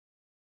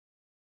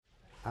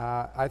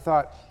I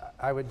thought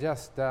I would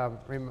just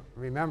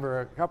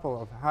remember a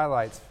couple of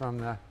highlights from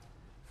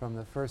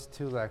the first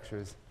two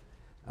lectures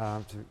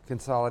to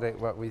consolidate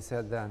what we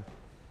said then.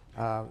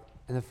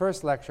 In the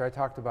first lecture, I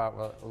talked about,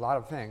 well, a lot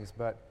of things,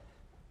 but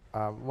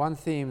one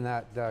theme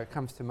that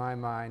comes to my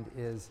mind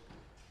is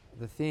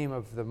the theme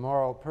of the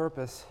moral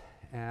purpose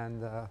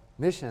and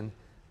mission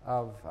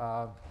of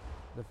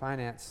the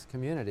finance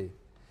community.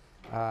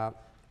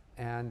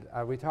 And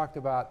we talked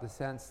about the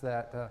sense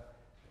that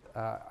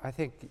I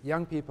think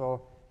young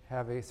people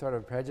have a sort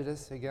of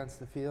prejudice against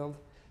the field,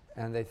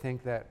 and they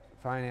think that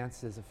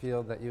finance is a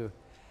field that you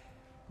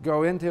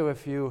go into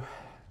if you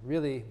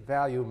really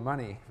value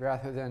money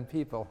rather than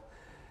people.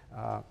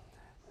 I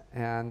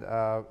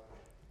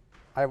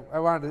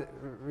wanted to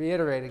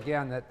reiterate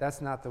again that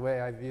that's not the way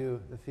I view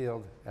the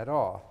field at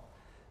all.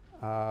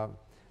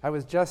 I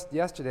was just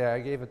yesterday, I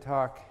gave a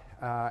talk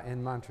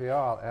in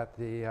Montreal at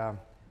the,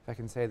 if I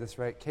can say this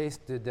right, Caisse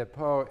de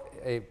dépôt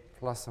et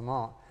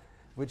placement,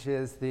 which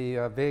is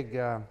the big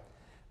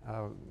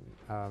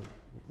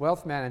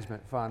wealth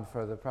management fund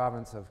for the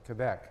province of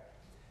Quebec.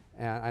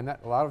 And I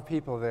met a lot of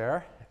people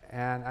there,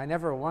 and I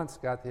never once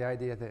got the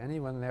idea that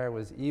anyone there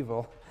was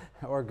evil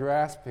or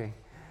grasping.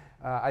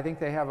 I think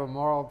they have a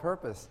moral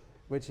purpose,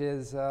 which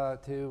is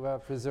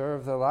to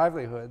preserve the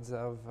livelihoods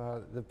of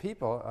the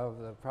people of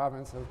the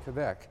province of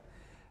Quebec.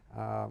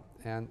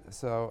 And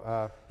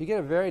so you get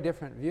a very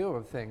different view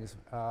of things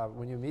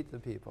when you meet the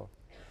people.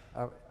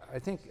 I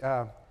think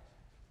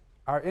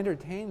our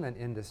entertainment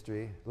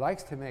industry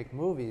likes to make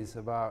movies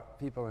about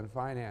people in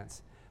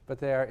finance, but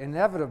they are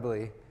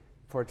inevitably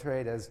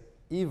portrayed as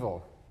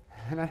evil.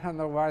 And I don't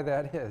know why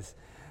that is.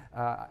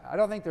 I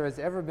don't think there has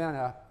ever been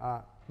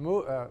a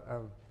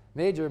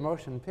major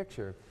motion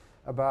picture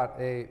about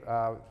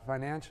a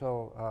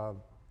financial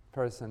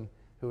person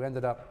who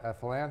ended up a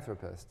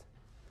philanthropist.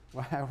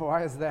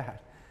 Why is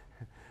that?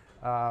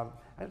 I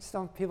just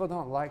don't, people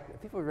don't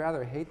like, people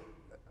rather hate,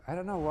 I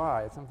don't know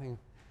why, it's something,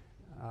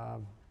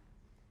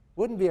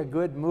 wouldn't be a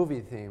good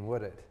movie theme,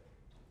 would it?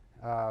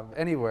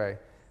 Anyway,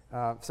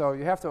 so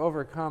you have to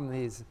overcome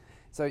these,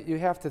 so you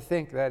have to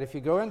think that if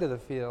you go into the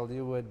field,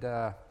 you would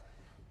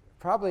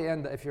probably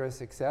end, if you're a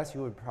success,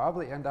 you would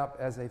probably end up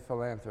as a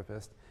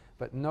philanthropist,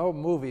 but no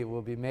movie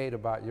will be made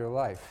about your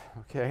life,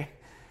 okay?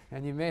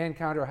 And you may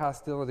encounter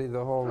hostility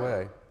the whole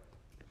way.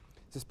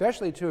 It's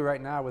especially true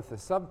right now with the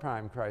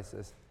subprime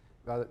crisis.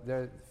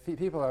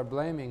 People are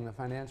blaming the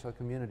financial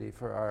community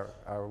for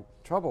our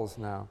troubles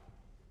now.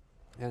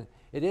 And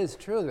it is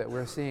true that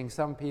we're seeing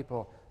some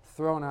people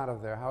thrown out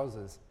of their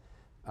houses,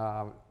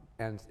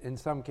 and in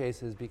some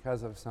cases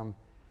because of some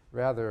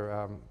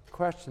rather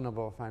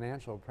questionable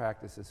financial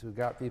practices who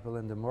got people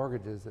into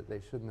mortgages that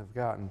they shouldn't have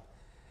gotten.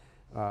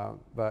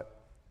 But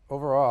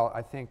overall,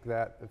 I think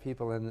that the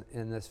people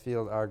in this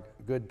field are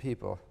good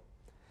people.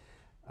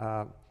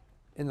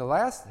 In the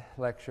last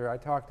lecture, I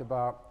talked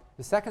about,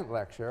 the second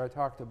lecture, I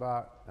talked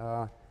about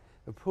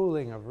the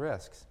pooling of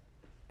risks.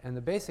 And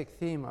the basic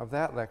theme of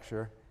that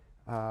lecture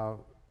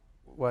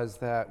was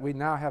that we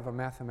now have a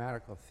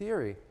mathematical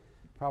theory,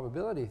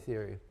 probability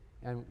theory.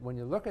 And when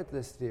you look at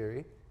this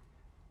theory,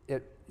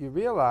 you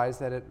realize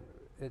that it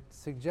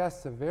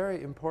suggests a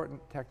very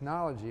important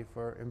technology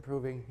for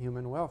improving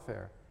human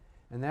welfare,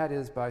 and that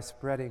is by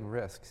spreading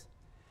risks.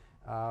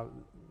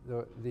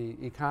 The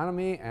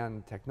economy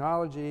and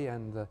technology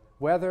and the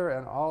weather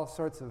and all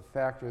sorts of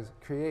factors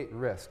create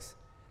risks.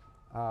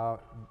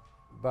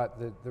 But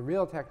the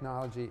real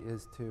technology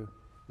is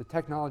the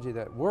technology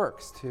that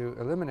works to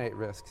eliminate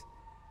risks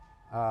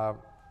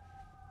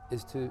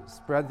is to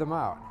spread them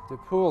out, to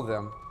pool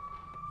them,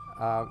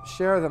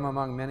 share them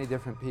among many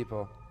different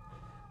people.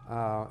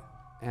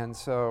 And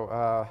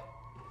so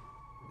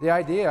the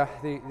ideal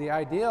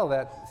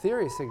that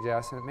theory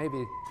suggests, and it may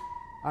be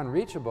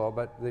unreachable,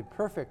 but the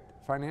perfect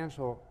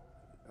financial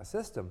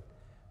system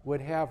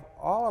would have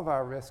all of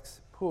our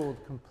risks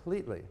pooled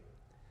completely.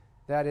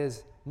 That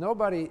is,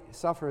 nobody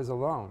suffers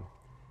alone.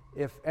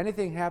 If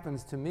anything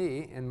happens to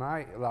me in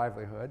my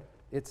livelihood,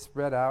 it's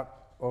spread out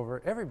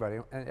over everybody.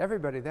 And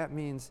everybody, that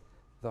means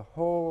the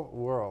whole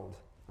world,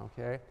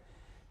 okay?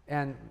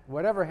 And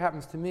whatever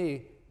happens to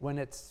me, when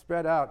it's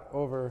spread out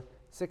over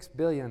 6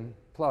 billion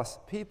plus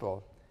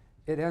people,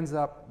 it ends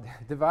up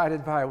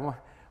divided by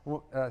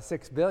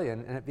 6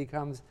 billion, and it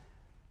becomes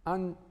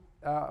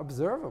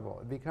unobservable.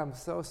 It becomes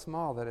so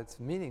small that it's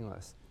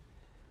meaningless.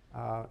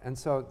 And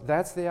so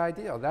that's the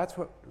ideal. That's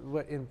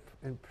what in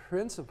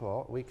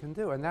principle we can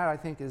do. And that, I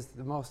think, is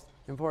the most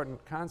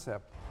important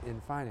concept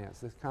in finance,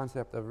 this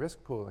concept of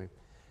risk pooling.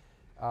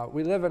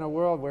 We live in a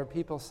world where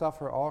people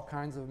suffer all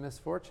kinds of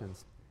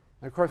misfortunes.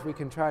 And of course, we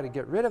can try to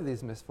get rid of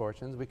these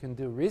misfortunes. We can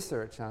do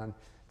research on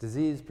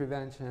disease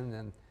prevention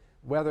and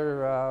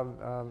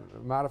weather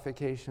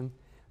modification,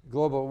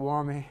 global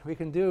warming. We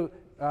can do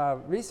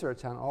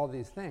research on all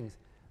these things.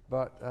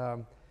 But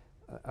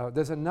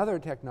there's another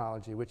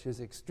technology which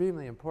is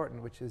extremely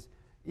important, which is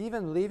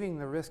even leaving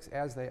the risks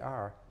as they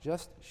are,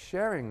 just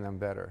sharing them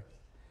better.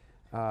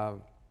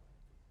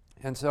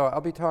 And so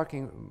I'll be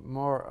talking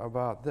more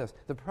about this.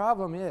 The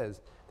problem is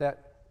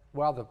that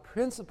while the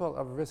principle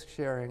of risk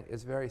sharing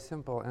is very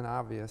simple and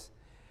obvious,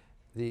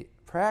 the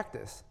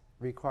practice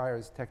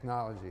requires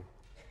technology.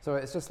 So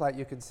it's just like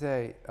you could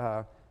say,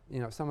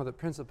 some of the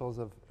principles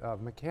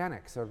of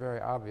mechanics are very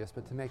obvious,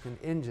 but to make an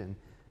engine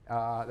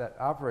that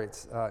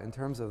operates in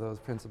terms of those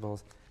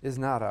principles is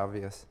not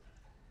obvious.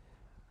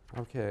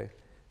 Okay,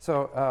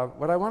 so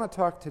what I want to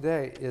talk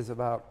today is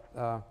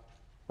about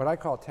what I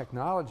call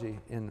technology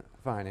in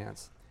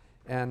finance,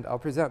 and I'll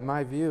present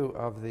my view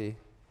of the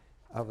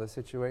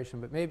situation,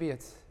 but maybe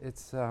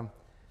it's a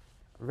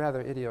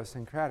rather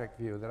idiosyncratic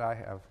view that I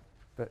have,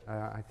 but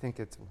I think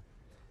it's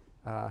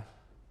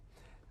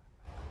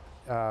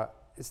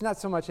not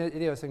so much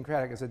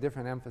idiosyncratic as a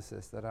different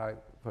emphasis that I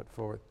put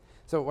forward.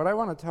 So what I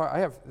want to talk,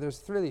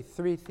 there's really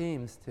three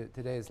themes to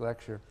today's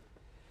lecture: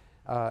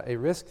 a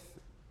risk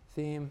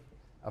theme,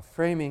 a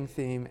framing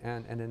theme,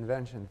 and an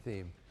invention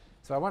theme.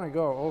 So I want to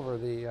go over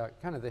the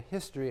kind of the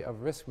history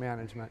of risk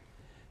management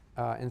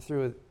and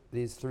through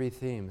these three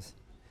themes.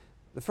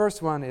 The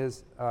first one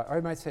is, or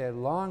I might say, a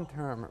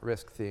long-term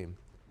risk theme.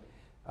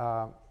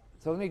 So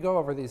let me go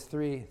over these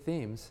three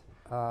themes.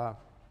 Okay.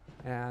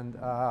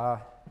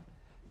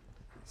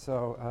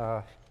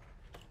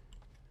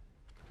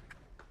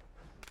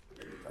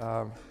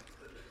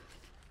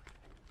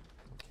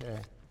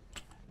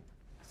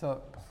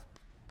 So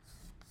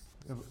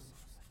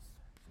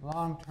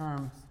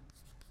long-term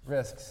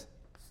risks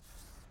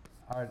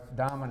are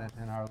dominant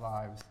in our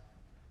lives.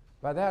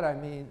 By that I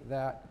mean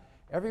that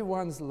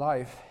everyone's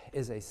life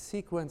is a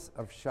sequence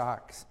of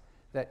shocks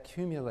that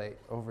accumulate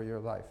over your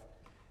life.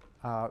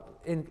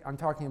 I'm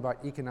talking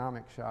about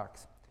economic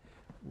shocks.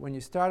 When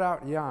you start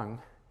out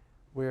young,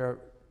 we're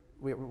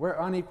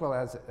unequal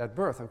at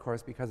birth, of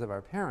course, because of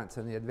our parents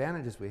and the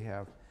advantages we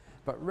have,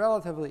 but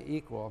relatively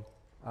equal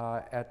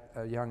at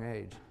a young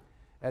age.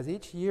 As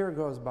each year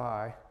goes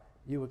by,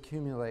 you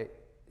accumulate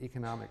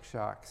economic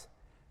shocks.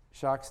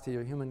 Shocks to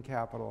your human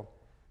capital,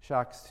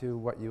 shocks to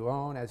what you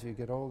own as you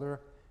get older.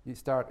 You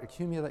start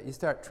accumulate.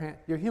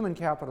 Your human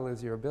capital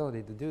is your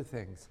ability to do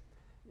things,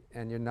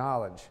 and your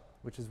knowledge,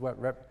 which is what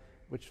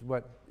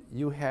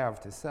you have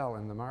to sell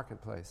in the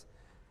marketplace.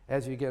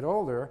 As you get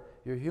older,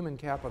 your human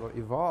capital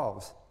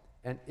evolves,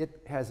 and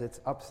it has its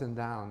ups and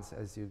downs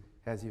as you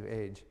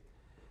age.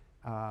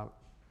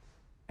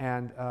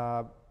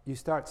 You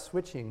start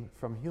switching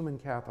from human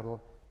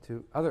capital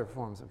to other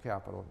forms of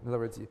capital. In other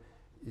words,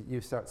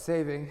 you start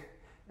saving,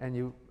 and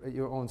you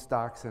own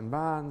stocks and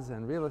bonds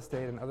and real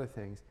estate and other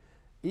things.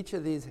 Each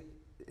of these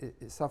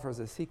suffers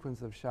a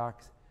sequence of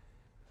shocks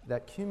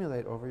that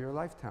accumulate over your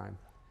lifetime.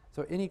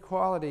 So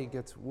inequality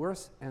gets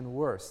worse and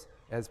worse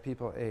as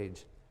people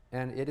age,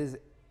 and it is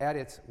at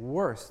its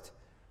worst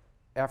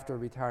after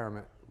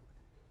retirement,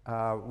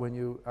 when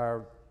you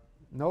are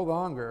no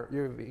longer,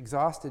 you've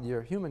exhausted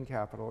your human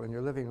capital and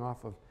you're living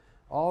off of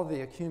all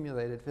the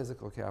accumulated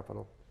physical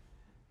capital.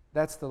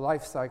 That's the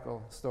life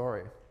cycle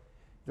story.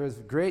 There's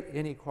great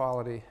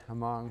inequality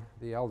among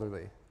the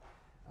elderly,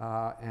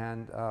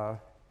 and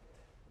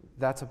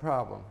that's a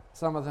problem.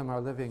 Some of them are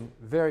living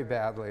very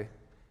badly.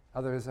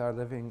 Others are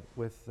living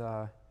with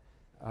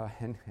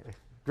in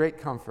great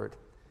comfort.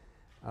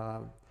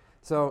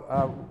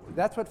 So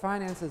that's what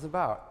finance is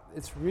about.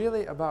 It's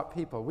really about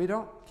people. We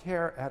don't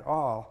care at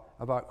all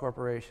about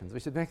corporations. We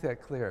should make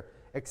that clear,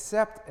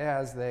 except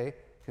as they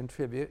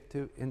contribute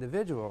to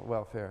individual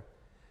welfare.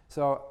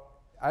 So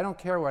I don't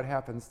care what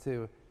happens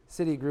to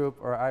Citigroup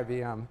or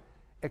IBM,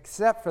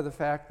 except for the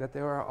fact that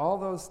there are all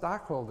those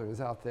stockholders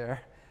out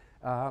there,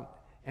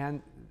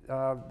 and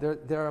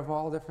they're of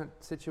all different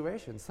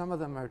situations. Some of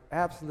them are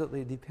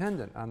absolutely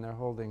dependent on their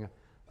holding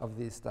of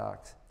these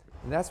stocks.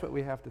 And that's what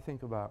we have to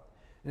think about.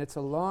 And it's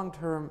a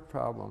long-term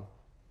problem.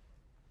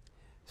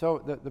 So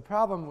the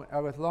problem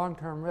with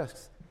long-term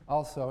risks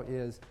also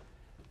is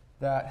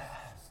that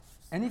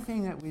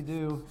anything that we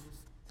do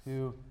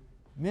to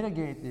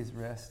mitigate these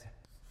risks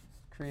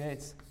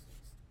creates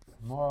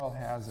moral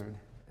hazard.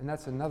 And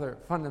that's another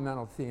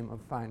fundamental theme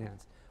of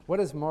finance. What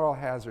is moral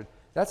hazard?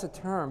 That's a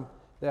term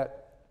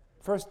that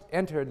first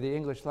entered the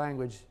English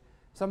language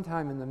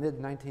sometime in the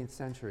mid-19th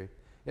century.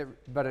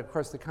 But of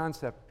course the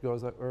concept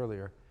goes up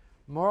earlier.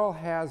 Moral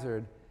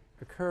hazard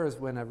occurs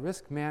when a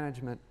risk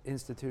management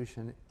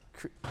institution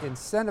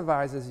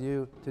incentivizes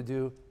you to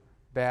do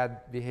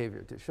bad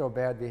behavior, to show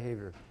bad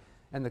behavior.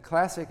 And the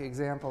classic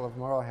example of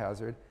moral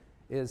hazard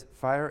is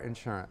fire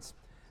insurance.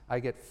 I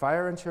get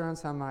fire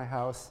insurance on my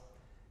house,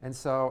 and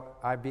so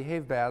I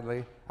behave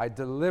badly. I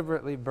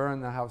deliberately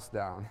burn the house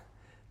down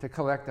to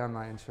collect on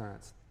my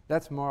insurance.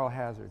 That's moral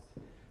hazard.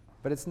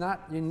 But it's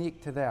not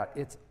unique to that.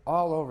 It's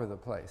all over the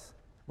place.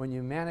 When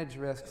you manage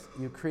risks,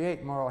 you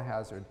create moral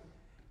hazard.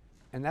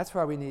 And that's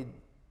why we need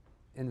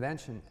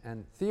invention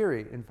and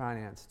theory in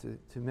finance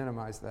to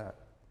minimize that.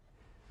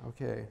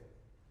 Okay.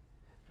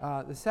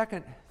 The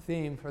second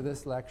theme for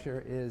this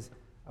lecture is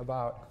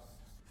about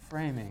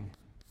framing.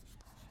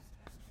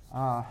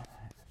 And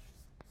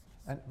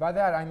by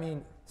that I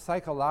mean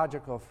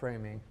psychological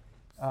framing.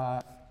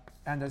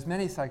 And there's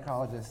many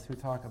psychologists who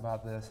talk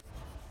about this.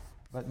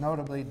 but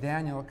notably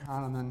Daniel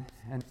Kahneman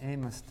and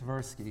Amos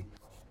Tversky.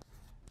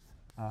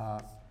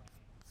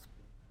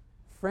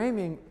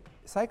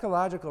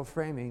 Psychological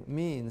framing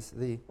means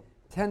the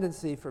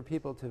tendency for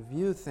people to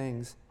view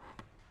things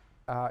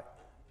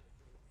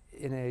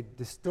in a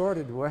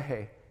distorted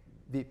way,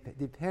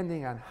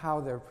 depending on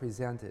how they're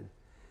presented.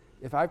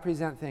 If I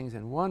present things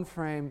in one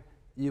frame,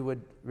 you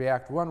would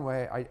react one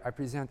way. I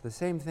present the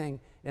same thing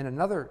in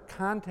another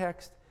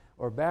context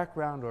or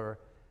background or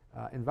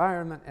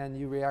environment, and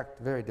you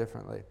react very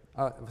differently.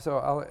 So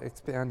I'll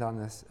expand on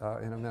this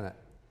in a minute.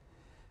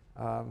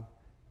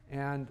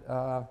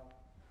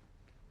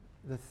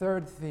 The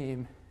third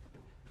theme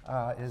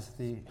is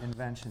the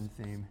invention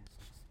theme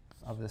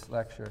of this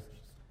lecture.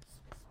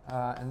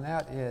 And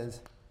that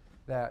is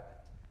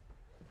that,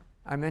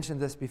 I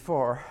mentioned this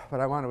before, but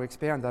I want to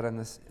expand that in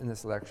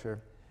this lecture,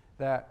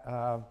 that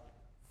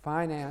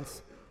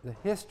finance, the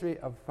history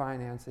of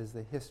finance is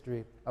the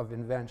history of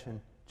invention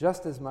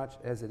just as much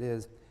as it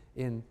is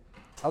in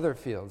other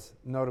fields,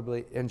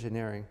 notably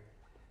engineering.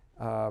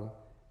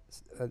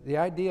 The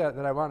idea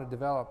that I want to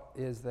develop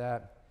is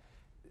that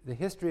the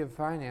history of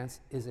finance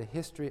is a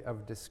history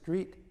of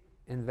discrete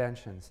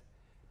inventions,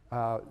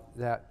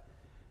 that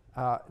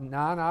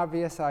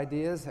non-obvious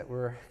ideas that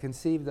were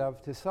conceived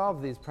of to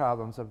solve these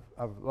problems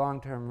of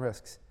long-term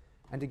risks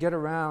and to get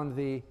around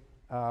the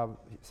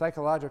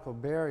psychological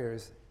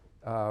barriers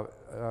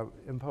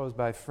imposed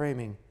by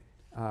framing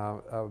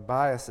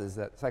biases,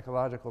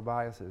 psychological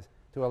biases,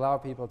 to allow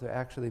people to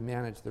actually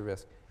manage the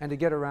risk and to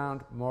get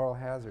around moral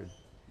hazard.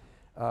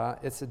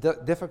 It's a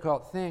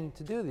difficult thing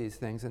to do these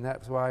things, and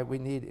that's why we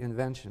need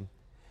invention.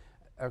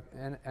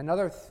 And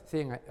another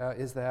thing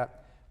is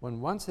that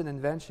once an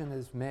invention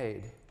is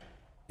made,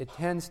 it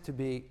tends to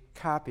be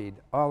copied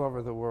all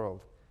over the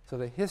world. So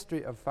the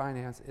history of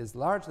finance is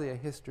largely a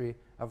history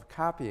of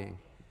copying,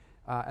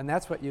 and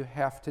that's what you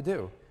have to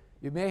do.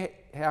 You may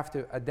have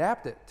to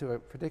adapt it to a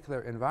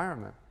particular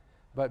environment,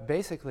 but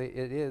basically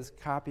it is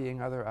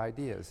copying other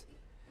ideas.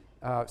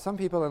 Some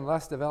people in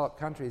less developed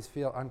countries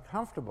feel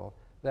uncomfortable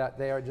that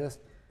they are just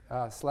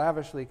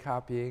slavishly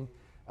copying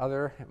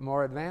other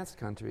more advanced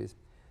countries.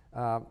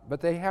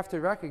 But they have to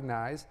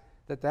recognize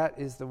that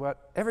is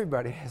what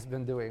everybody has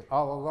been doing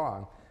all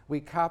along. We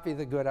copy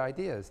the good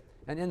ideas,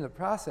 and in the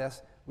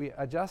process, we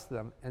adjust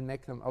them and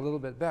make them a little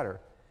bit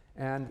better.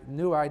 And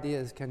new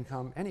ideas can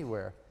come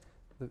anywhere.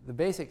 The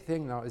basic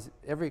thing, though, is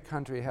every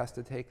country has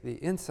to take the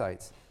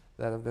insights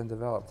that have been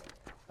developed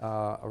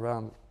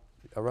around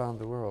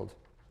the world.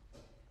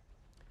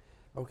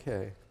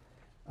 Okay.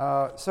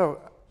 Let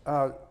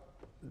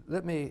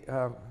me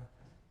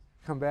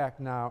come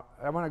back now.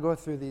 I want to go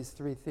through these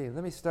three themes.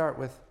 Let me start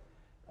with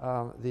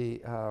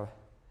the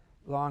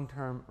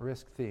long-term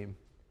risk theme.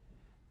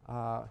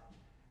 I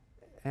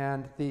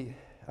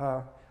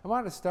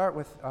wanted to start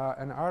with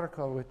an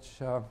article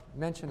which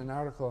mentioned an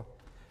article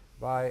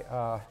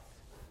by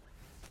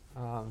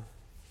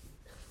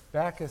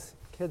Backus,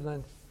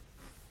 Kydland,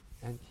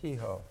 and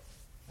Kehoe.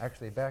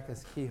 Actually,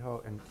 Backus,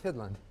 Kehoe, and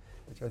Kydland,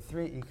 which are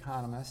three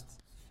economists.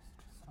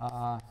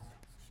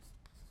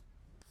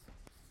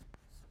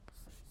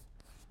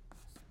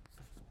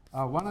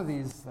 One of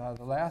these,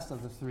 the last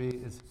of the three,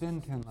 is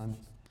Finn Kydland,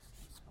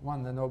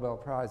 won the Nobel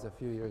Prize a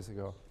few years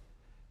ago.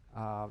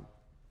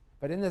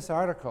 But in this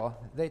article,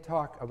 they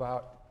talk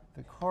about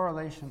the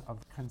correlation of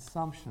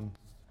consumption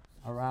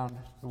around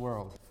the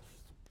world.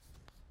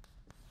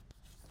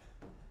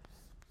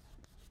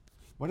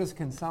 What is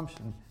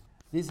consumption?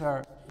 It's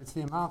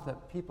the amount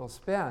that people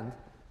spend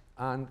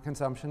on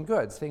consumption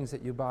goods, things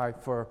that you buy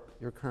for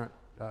your current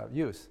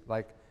use,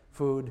 like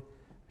food,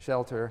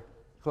 shelter,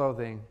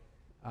 clothing,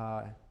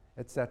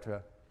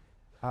 etc.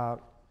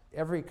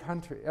 Every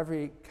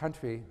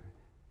country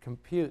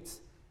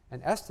computes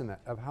an estimate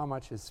of how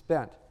much is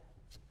spent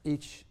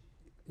each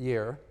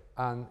year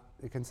on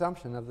the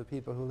consumption of the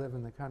people who live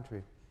in the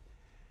country.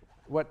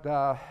 What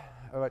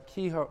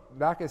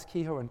Backus,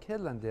 Kehoe, and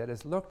Kydland did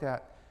is looked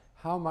at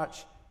how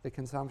much the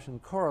consumption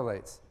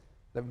correlates.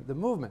 The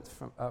movements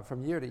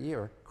from year to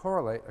year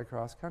correlate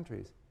across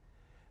countries.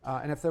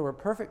 And if there were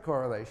perfect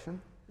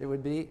correlation, it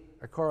would be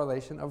a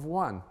correlation of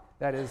 1.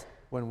 That is,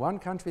 when one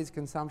country's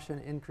consumption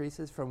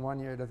increases from one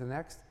year to the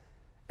next,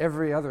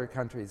 every other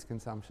country's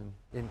consumption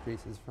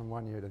increases from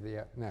one year to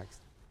the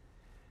next.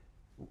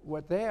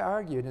 What they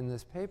argued in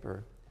this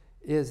paper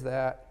is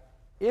that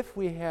if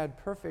we had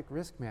perfect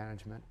risk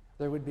management,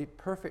 there would be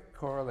perfect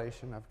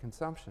correlation of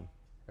consumption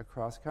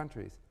across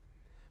countries.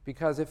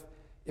 Because if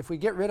we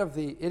get rid of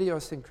the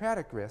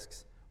idiosyncratic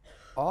risks,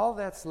 all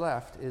that's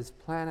left is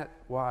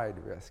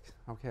planet-wide risks,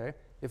 okay?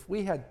 If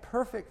we had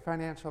perfect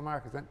financial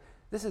markets, and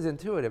this is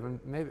intuitive, and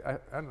maybe, I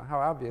don't know how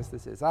obvious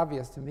this is. It's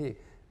obvious to me,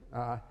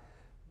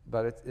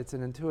 but it's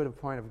an intuitive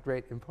point of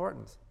great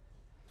importance.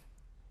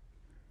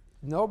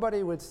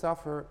 Nobody would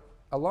suffer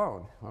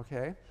alone,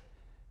 okay?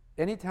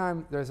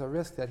 Anytime there's a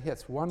risk that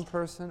hits one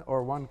person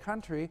or one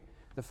country,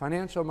 the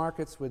financial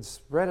markets would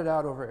spread it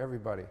out over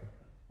everybody,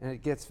 and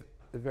it gets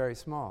very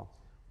small.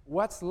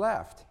 What's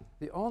left?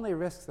 The only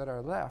risks that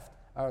are left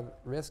are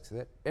risks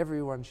that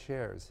everyone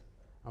shares.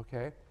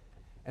 okay?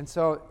 And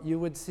so you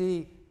would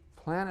see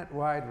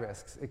planet-wide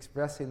risks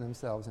expressing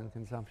themselves in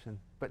consumption,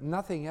 but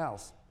nothing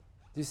else.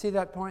 Do you see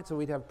that point? So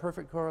we'd have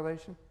perfect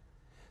correlation.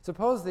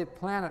 Suppose the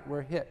planet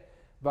were hit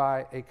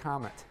by a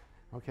comet.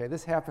 Okay,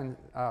 this happened,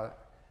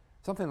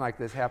 something like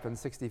this happened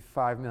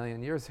 65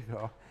 million years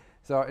ago.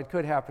 So it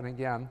could happen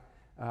again.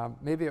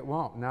 Maybe it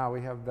won't. Now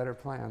we have better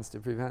plans to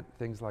prevent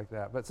things like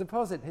that. But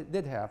suppose it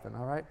did happen,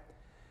 all right?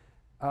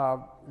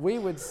 We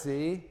would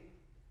see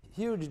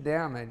huge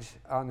damage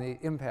on the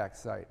impact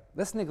site.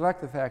 Let's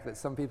neglect the fact that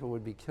some people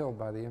would be killed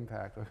by the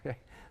impact, okay?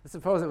 Let's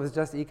suppose it was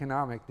just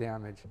economic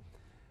damage.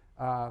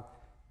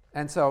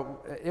 And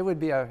so it would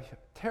be a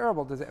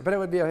terrible disaster, but it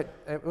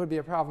would be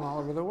a problem all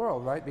over the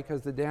world, right?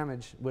 Because the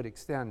damage would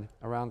extend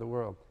around the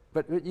world.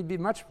 But you'd be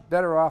much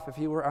better off if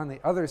you were on the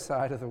other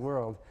side of the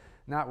world,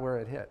 not where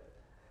it hit.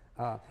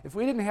 If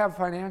we didn't have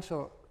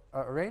financial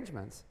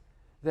arrangements,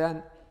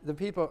 then the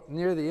people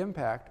near the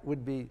impact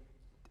would be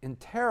in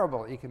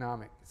terrible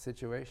economic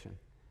situation,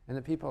 and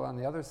the people on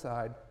the other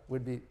side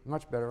would be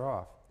much better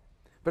off.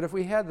 But if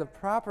we had the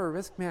proper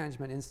risk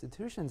management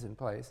institutions in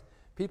place,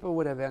 people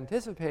would have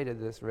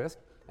anticipated this risk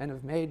and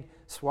have made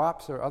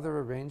swaps or other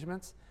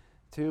arrangements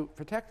to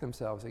protect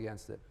themselves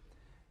against it.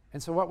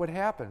 And so what would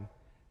happen?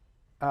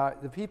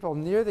 The people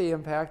near the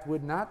impact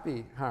would not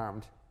be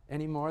harmed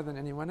any more than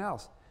anyone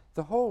else.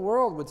 The whole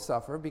world would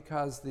suffer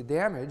because the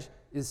damage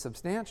is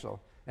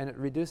substantial and it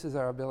reduces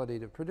our ability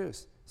to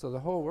produce. So the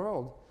whole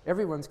world,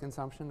 everyone's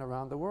consumption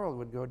around the world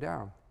would go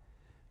down.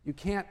 You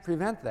can't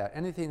prevent that.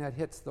 Anything that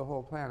hits the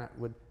whole planet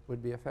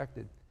would be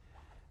affected.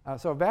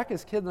 So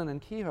Backus, Kydland,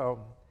 and Kehoe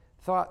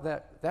thought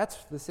that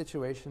that's the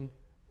situation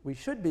we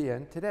should be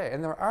in today.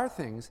 And there are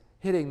things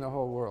hitting the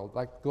whole world,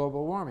 like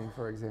global warming,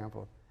 for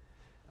example.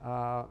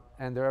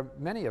 And there are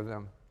many of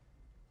them.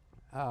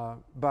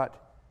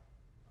 But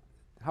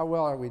how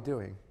well are we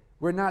doing?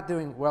 We're not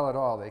doing well at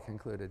all, they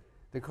concluded.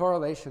 The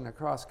correlation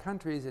across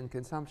countries in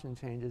consumption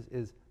changes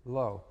is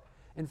low.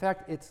 In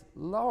fact, it's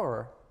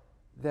lower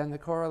than the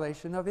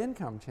correlation of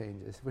income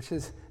changes, which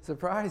is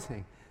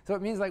surprising. So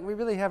it means like we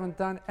really haven't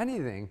done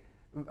anything,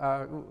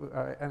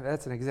 and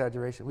that's an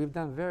exaggeration. We've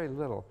done very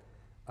little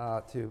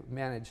to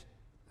manage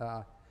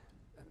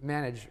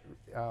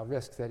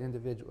risks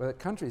that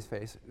countries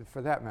face,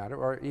 for that matter,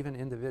 or even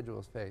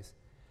individuals face.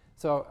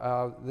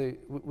 So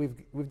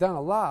we've done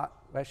a lot.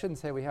 I shouldn't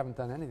say we haven't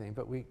done anything,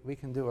 but we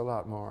can do a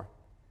lot more.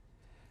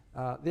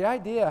 The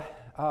idea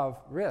of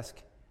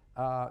risk,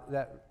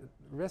 that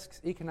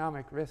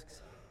economic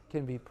risks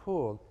can be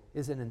pooled,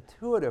 is an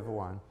intuitive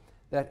one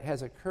that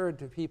has occurred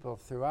to people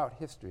throughout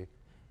history.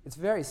 It's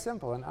very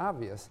simple and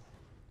obvious.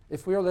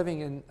 If we're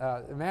living in,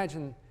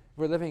 imagine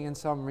we're living in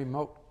some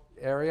remote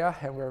area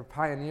and we're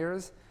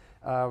pioneers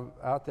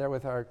out there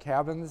with our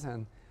cabins,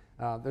 and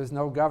there's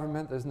no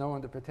government, there's no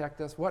one to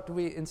protect us. What do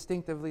we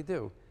instinctively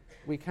do?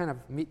 We kind of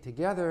meet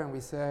together and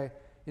we say,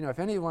 you know, if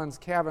anyone's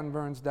cabin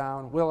burns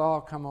down, we'll all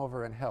come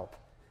over and help,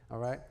 all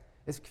right?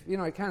 It's, you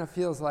know, it kind of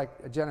feels like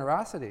a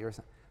generosity or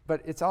something,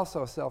 but it's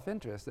also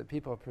self-interest that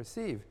people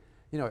perceive.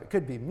 You know, it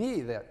could be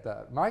me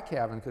that my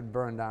cabin could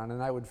burn down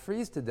and I would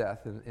freeze to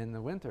death in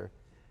the winter.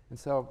 And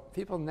so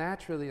people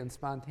naturally and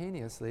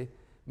spontaneously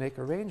make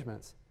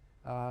arrangements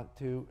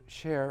to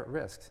share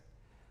risks.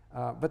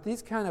 But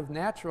these kind of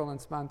natural and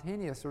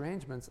spontaneous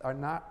arrangements are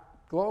not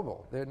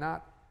global. They're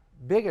not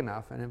big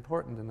enough and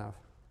important enough.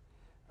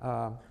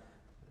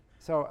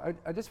 So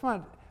I just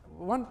want,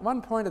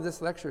 one point of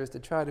this lecture is to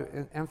try to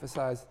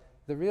emphasize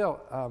the real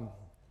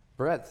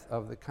breadth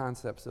of the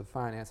concepts of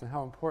finance and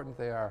how important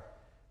they are,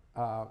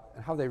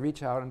 and how they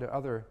reach out into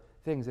other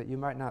things that you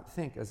might not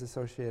think as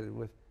associated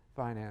with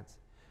finance.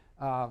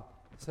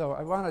 So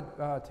I wanted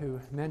to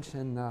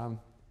mention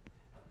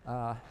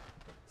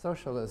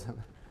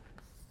socialism.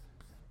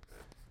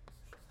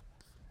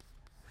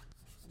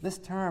 This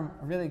term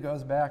really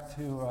goes back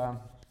to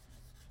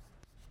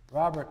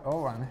Robert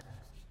Owen,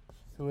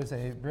 who was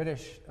a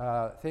British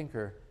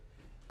thinker,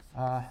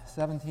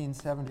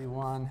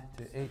 1771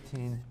 to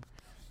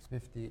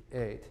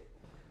 1858,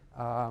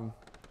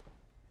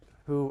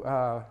 who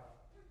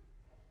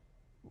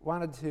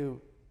wanted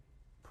to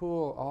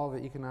pool all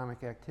the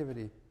economic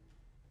activity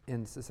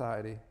in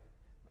society.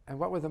 And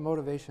what were the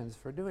motivations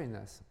for doing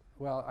this?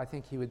 Well, I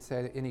think he would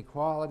say that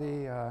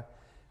inequality,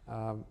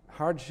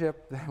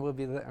 hardship will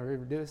be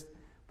reduced.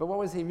 But what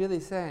was he really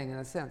saying in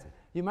a sense?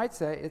 You might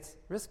say it's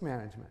risk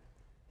management.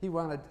 He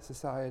wanted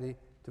society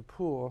to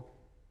pool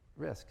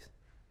risks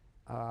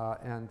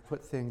and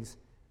put things,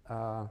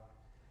 put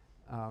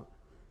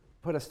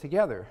us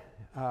together.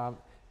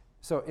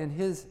 So in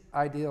his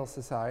ideal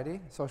society,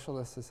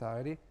 socialist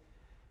society,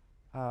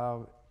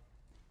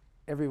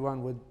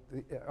 everyone would,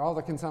 all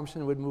the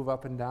consumption would move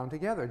up and down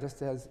together,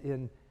 just as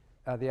in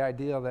the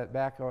ideal that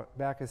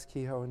Backus,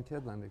 Kehoe, and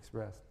Kydland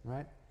expressed,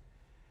 right?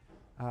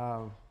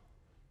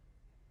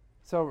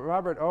 So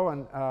Robert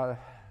Owen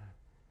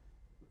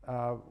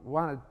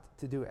wanted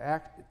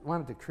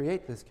to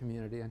create this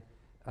community, and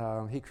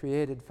he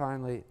created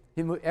finally,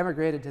 he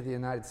emigrated to the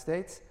United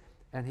States,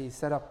 and he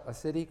set up a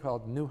city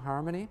called New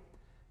Harmony.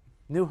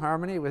 New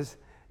Harmony was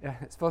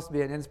It's supposed to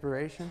be an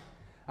inspiration.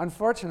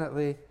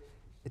 Unfortunately,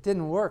 it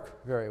didn't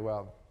work very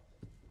well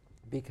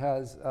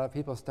because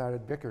people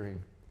started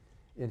bickering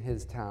in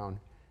his town.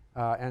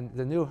 And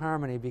the new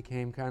harmony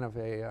became kind of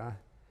a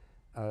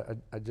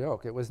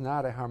joke. It was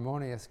not a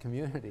harmonious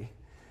community.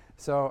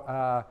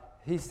 So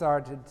he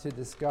started to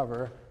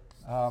discover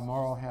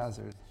moral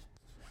hazard.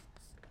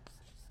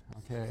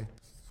 Okay.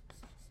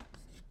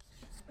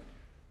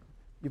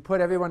 You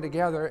put everyone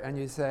together and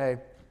you say,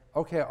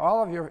 okay,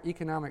 all of your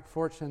economic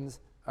fortunes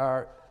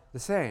are the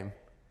same.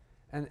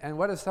 And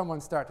what does someone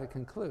start to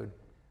conclude?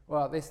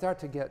 Well, they start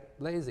to get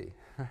lazy,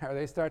 or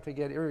they start to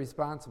get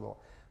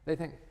irresponsible. They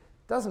think,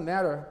 it doesn't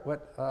matter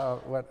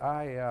what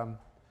I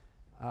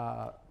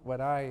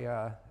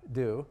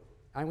do,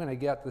 I'm going to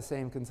get the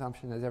same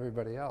consumption as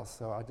everybody else,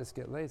 so I'll just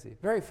get lazy.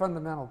 Very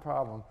fundamental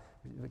problem,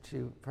 which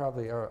you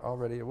probably are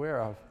already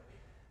aware of.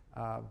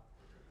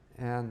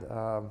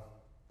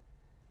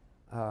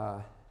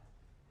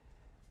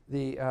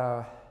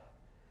 The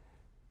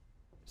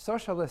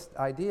socialist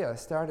idea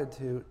started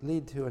to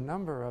lead to a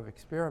number of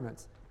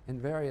experiments in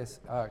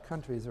various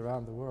countries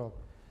around the world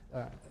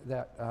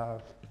that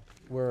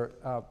were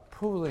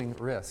pooling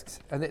risks.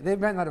 And they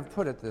might not have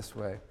put it this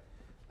way.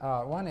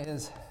 One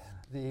is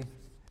the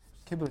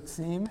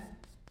kibbutzim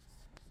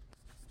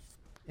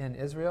in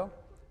Israel,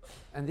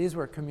 and these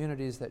were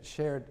communities that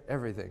shared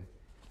everything.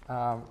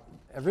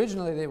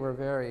 Originally, they were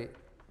very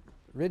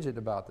rigid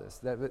about this,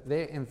 that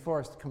they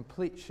enforced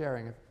complete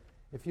sharing.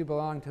 If you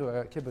belonged to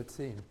a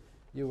kibbutzim,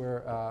 you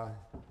were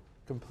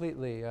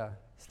completely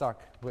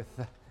stuck with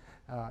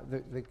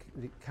the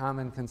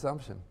common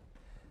consumption.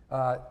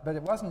 But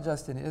it wasn't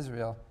just in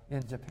Israel.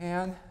 In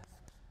Japan,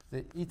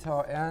 the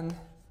Ito-en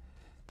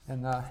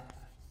and the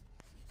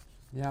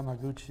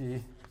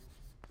Yamaguchi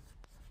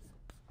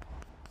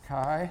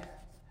Kai.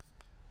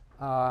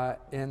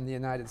 In the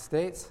United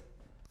States,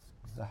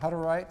 the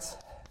Hutterites.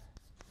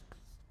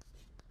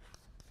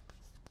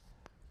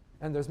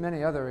 And there's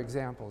many other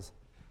examples.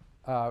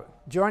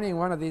 Joining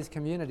one of these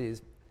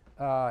communities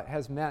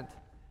has meant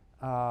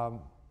a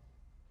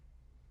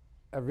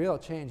real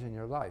change in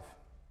your life.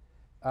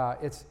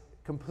 It's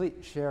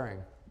complete sharing.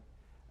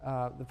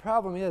 The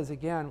problem is,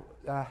 again,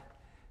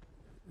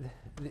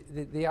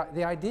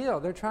 the ideal,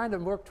 they're trying to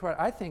work toward,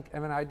 I think,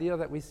 an ideal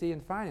that we see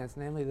in finance,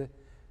 namely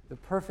the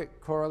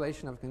perfect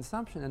correlation of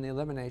consumption and the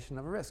elimination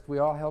of risk. We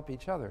all help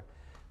each other.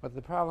 But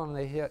the problem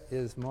they hit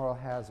is moral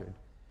hazard.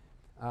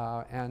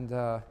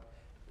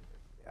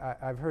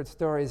 I've heard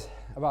stories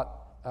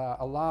about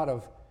a lot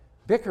of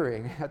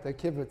bickering at the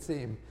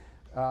kibbutzim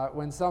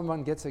when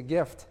someone gets a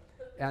gift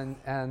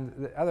and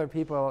the other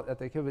people at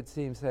the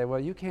kibbutzim say, well,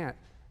 you can't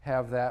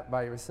have that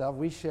by yourself.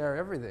 We share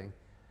everything.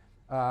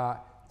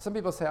 Some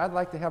people say, I'd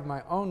like to have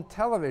my own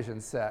television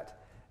set,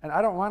 and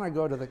I don't want to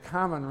go to the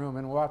common room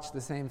and watch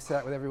the same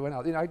set with everyone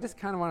else. I just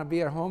kind of want to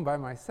be at home by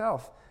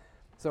myself.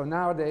 So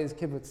nowadays,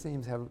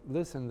 kibbutzim have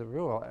loosened the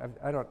rule.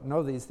 I don't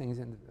know these things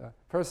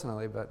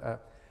personally,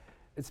 but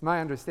it's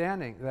my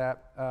understanding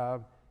that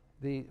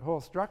the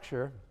whole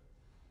structure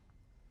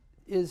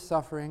is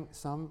suffering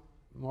some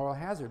moral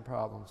hazard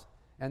problems,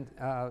 and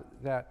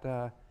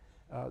that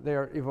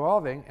they're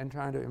evolving and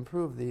trying to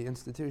improve the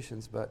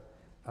institutions. But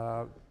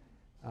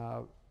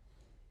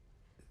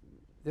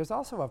there's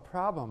also a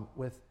problem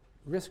with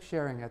risk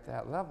sharing at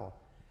that level,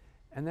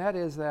 and that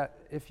is that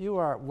if you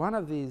are one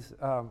of these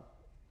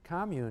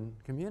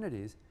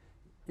communities,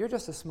 you're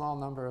just a small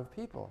number of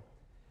people.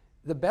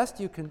 The best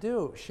you can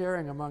do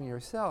sharing among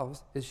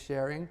yourselves is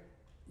sharing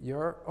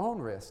your own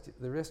risk,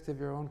 the risks of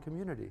your own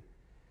community.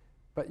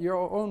 But your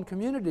own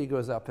community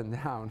goes up and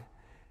down,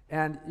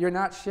 and you're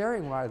not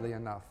sharing widely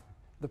enough.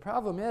 The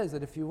problem is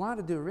that if you want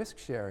to do risk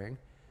sharing,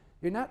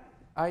 you're not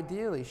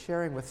ideally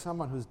sharing with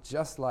someone who's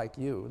just like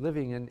you,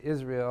 living in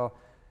Israel,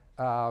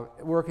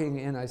 working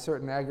in a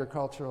certain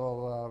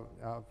agricultural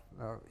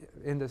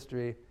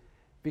industry,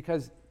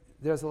 because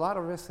there's a lot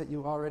of risks that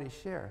you already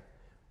share.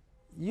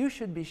 You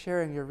should be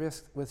sharing your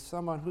risk with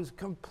someone who's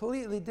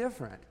completely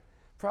different,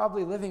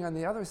 probably living on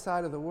the other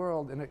side of the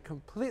world in a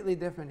completely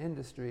different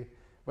industry,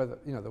 where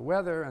the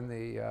weather and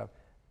the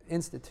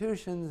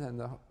institutions and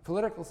the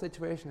political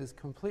situation is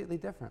completely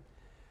different.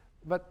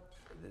 But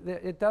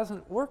it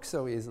doesn't work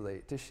so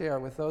easily to share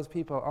with those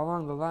people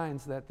along the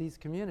lines that these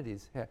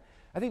communities have.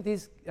 I think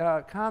these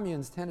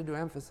communes tended to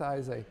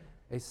emphasize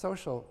a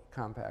social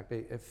compact,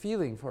 a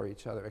feeling for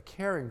each other, a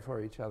caring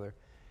for each other,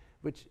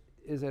 which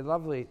is a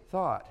lovely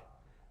thought,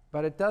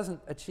 but it doesn't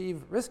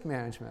achieve risk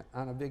management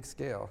on a big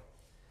scale.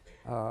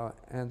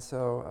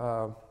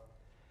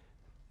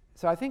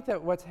 So I think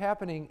that what's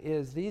happening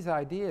is these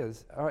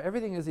ideas,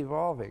 everything is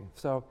evolving.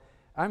 So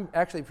I'm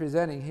actually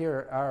presenting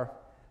here our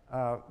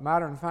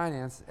modern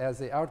finance as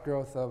the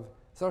outgrowth of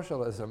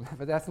socialism,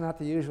 but that's not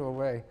the usual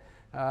way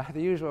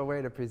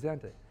to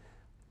present it.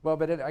 Well,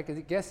 but I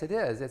guess it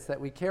is. It's that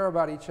we care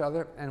about each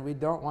other and we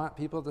don't want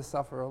people to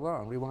suffer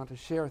alone. We want to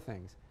share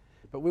things.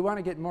 But we want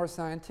to get more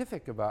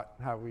scientific about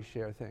how we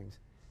share things.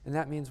 And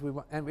that means we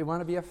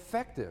want to be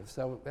effective.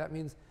 So that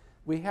means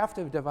we have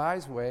to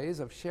devise ways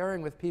of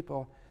sharing with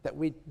people that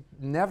we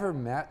never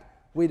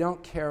met, we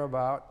don't care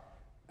about.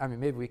 I mean,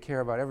 maybe we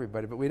care about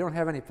everybody, but we don't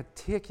have any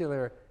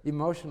particular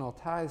emotional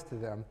ties to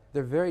them.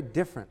 They're very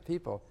different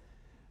people.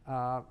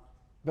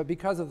 But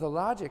because of the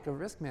logic of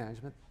risk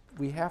management,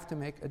 we have to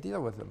make a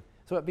deal with them.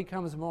 So it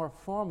becomes more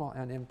formal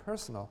and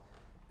impersonal.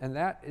 And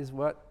that is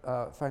what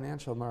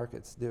financial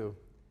markets do.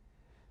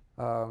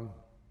 So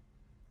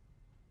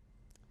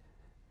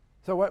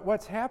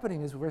what's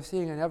happening is we're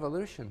seeing an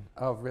evolution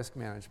of risk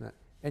management.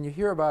 And you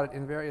hear about it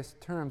in various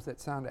terms that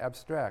sound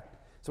abstract.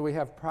 So we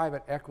have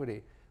private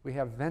equity, we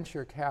have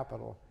venture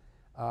capital,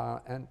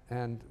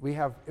 and we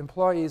have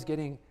employees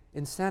getting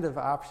incentive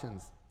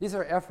options. These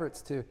are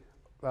efforts to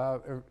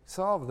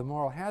solve the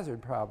moral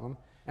hazard problem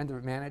and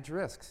to manage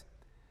risks.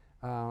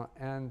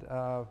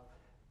 I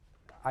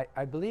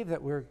believe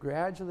that we're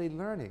gradually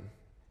learning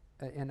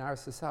in our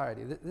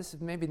society. This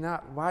is maybe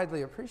not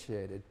widely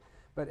appreciated,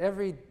 but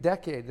every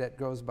decade that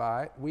goes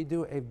by, we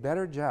do a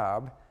better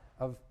job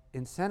of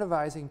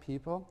incentivizing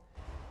people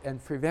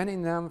and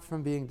preventing them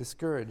from being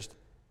discouraged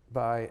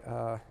by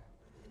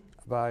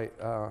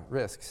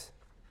risks.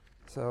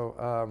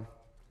 So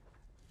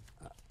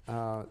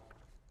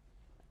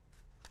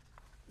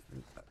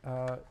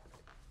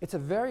it's a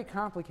very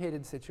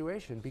complicated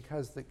situation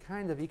because the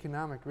kind of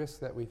economic risks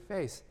that we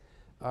face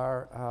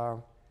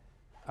are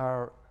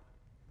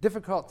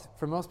difficult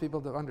for most people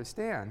to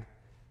understand,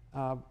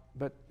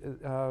 but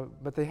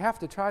they have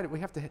to try to. We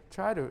have to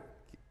try to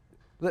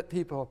let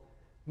people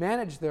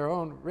manage their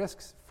own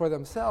risks for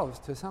themselves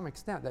to some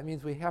extent. That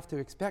means we have to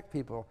expect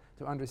people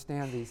to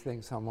understand these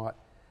things somewhat.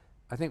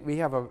 I think we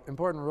have an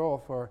important role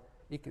for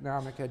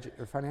economic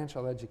or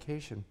financial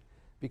education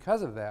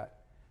because of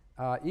that.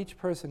 Each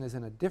person is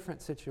in a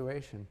different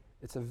situation.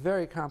 It's a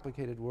very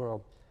complicated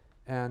world,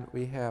 and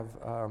we have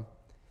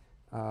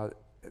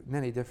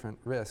many different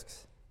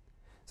risks.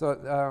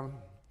 So,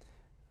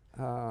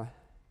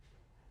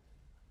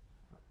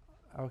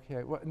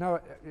 okay, well, now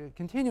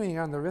continuing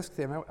on the risk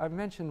theme, I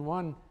mentioned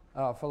one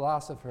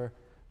philosopher,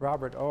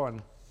 Robert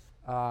Owen.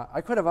 I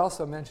could have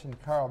also mentioned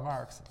Karl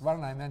Marx. Why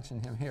don't I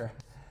mention him here?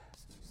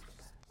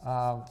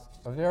 A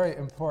very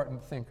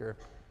important thinker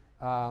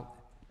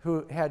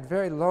who had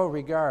very low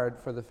regard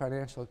for the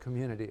financial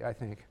community, I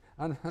think.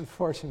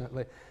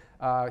 Unfortunately,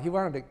 he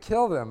wanted to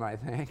kill them, I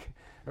think,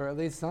 or at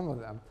least some of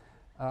them.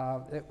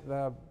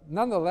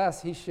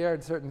 Nonetheless, he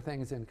shared certain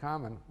things in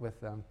common with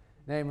them,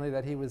 namely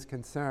that he was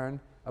concerned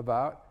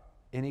about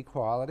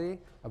inequality,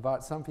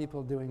 about some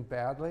people doing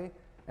badly,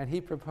 and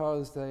he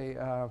proposed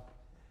an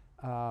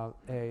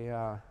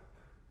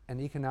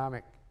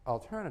economic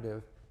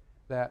alternative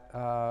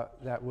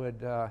that would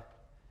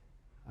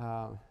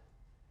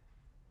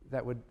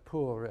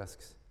pool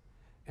risks.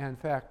 And in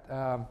fact,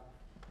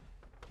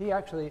 he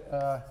actually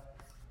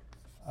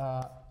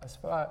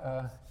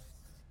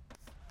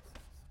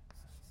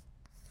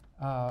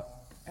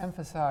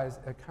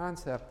emphasized a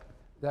concept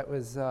that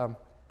was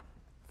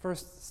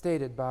first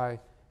stated by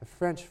a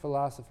French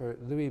philosopher,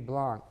 Louis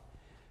Blanc,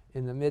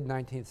 in the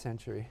mid-19th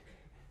century.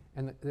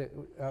 And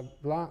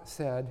Blanc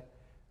said,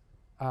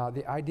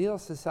 the ideal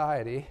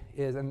society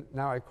is, and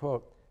now I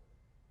quote,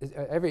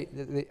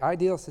 the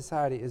ideal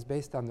society is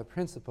based on the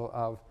principle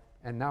of,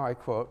 and now I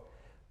quote,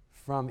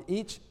 from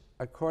each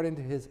according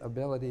to his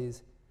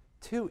abilities,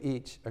 to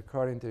each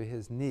according to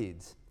his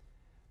needs.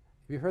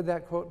 Have you heard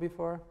that quote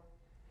before?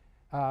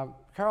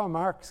 Karl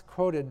Marx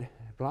quoted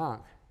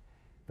Blanc,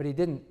 but he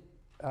didn't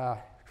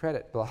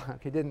credit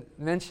Blanc. He didn't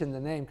mention the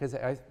name because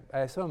I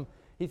assume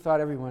he thought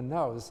everyone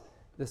knows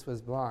this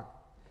was Blanc.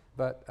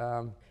 But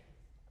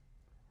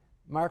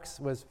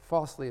Marx was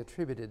falsely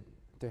attributed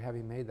to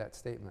having made that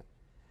statement.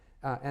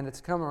 And it's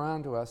come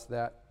around to us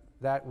that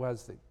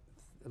was,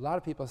 a lot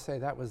of people say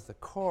that was the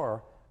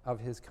core of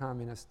his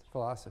communist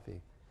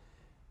philosophy.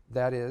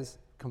 That is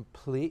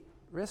complete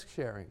risk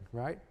sharing,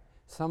 right?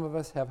 Some of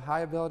us have high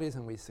abilities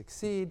and we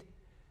succeed.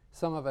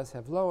 Some of us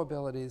have low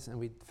abilities and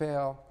we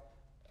fail.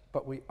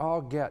 But we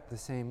all get the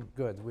same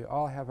goods. We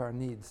all have our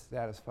needs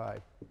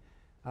satisfied.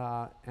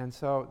 And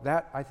so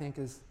that, I think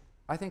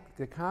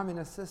the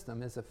communist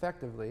system is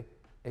effectively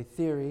a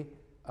theory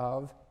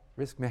of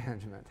risk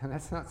management. And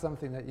that's not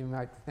something that you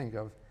might think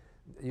of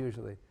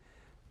usually.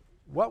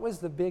 What was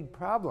the big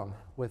problem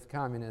with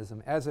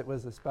communism as it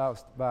was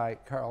espoused by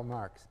Karl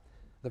Marx?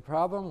 The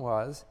problem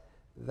was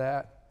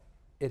that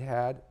it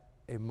had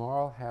a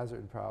moral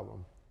hazard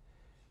problem.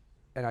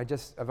 And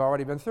I've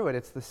already been through it.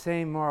 It's the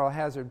same moral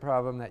hazard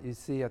problem that you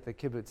see at the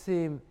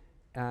kibbutzim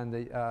and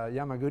the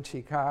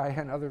Yamaguchi Kai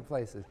and other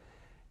places,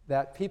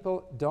 that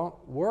people don't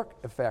work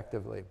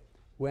effectively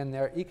when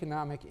their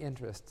economic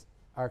interests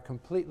are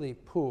completely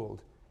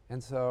pooled.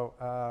 And so,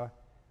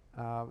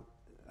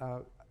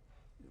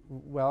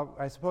 well,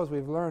 I suppose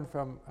we've learned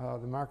from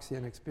the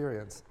Marxian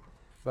experience,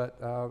 but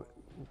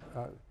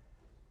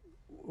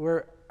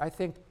I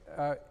think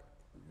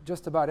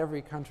just about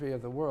every country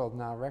of the world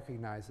now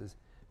recognizes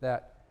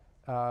that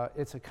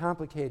it's a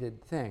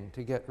complicated thing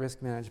to get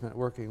risk management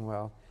working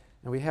well,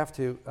 and we have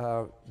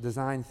to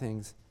design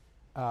things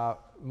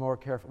more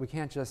careful. We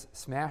can't just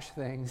smash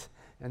things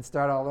and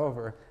start all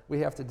over. We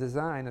have to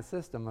design a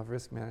system of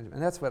risk management.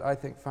 And that's what I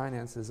think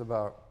finance is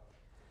about.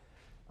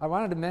 I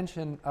wanted to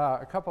mention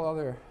a couple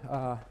other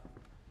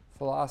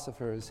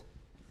philosophers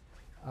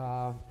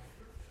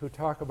who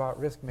talk about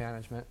risk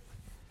management.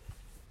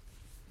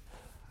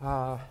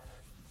 One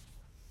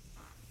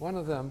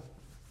of them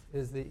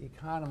is the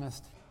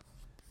economist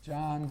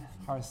John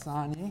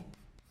Harsanyi,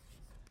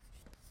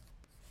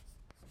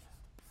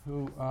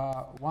 who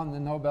won the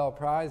Nobel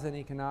Prize in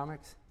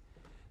economics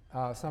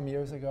some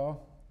years ago.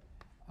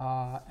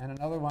 And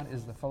another one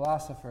is the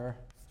philosopher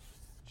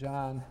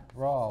John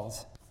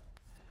Rawls,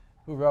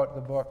 who wrote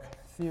the book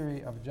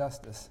Theory of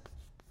Justice,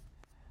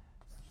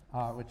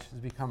 which has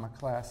become a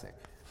classic.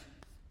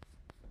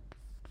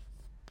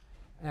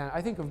 And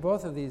I think of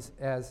both of these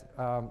as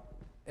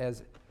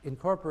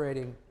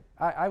incorporating,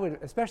 I would,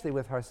 especially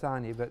with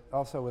Harsanyi, but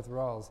also with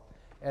Rawls,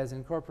 as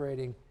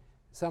incorporating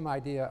some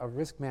idea of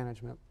risk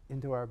management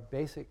into our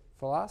basic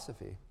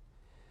philosophy.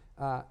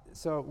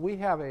 So we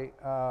have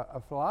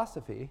a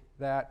philosophy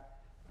that,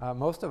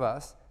 most of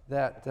us,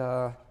 that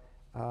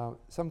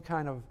some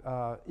kind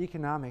of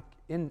economic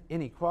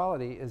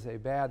inequality is a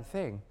bad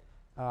thing,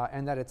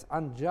 and that it's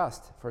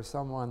unjust for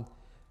someone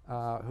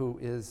who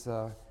is,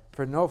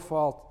 for no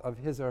fault of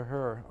his or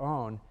her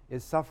own,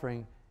 is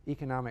suffering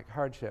economic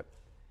hardship.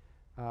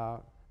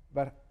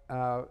 But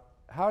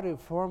how to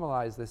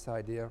formalize this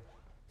idea?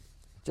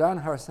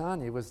 John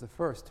Harsanyi was the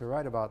first to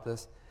write about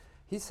this.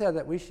 He said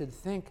that we should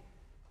think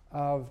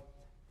of,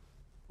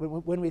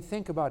 when we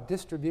think about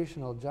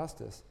distributional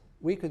justice,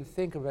 we could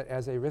think of it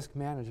as a risk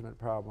management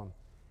problem.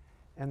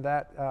 And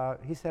that,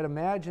 he said,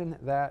 imagine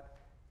that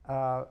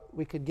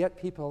we could get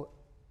people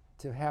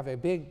to have a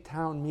big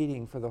town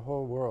meeting for the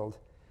whole world.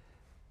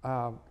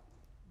 And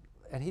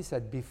he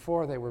said,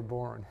 before they were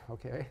born,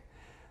 okay?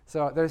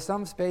 So there's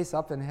some space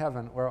up in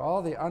heaven where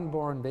all the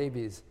unborn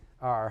babies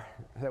are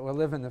that will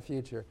live in the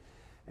future.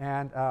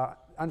 And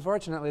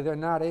unfortunately, they're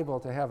not able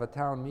to have a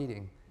town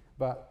meeting.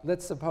 But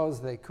let's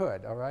suppose they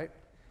could, all right?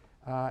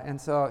 And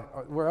so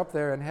we're up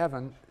there in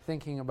heaven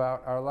thinking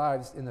about our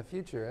lives in the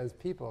future as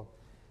people.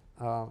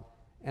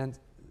 And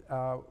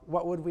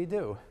what would we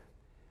do?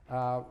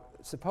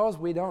 Suppose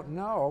we don't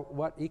know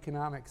what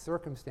economic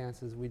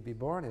circumstances we'd be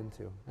born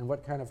into and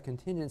what kind of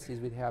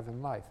contingencies we'd have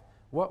in life.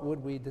 What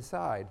would we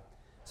decide?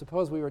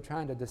 Suppose we were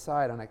trying to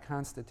decide on a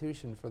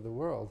constitution for the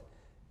world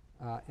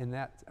in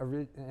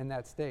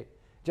that state.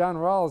 John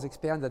Rawls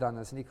expanded on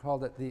this, and he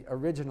called it the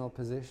original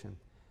position.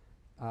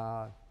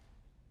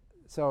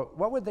 So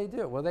what would they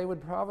do? Well, they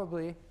would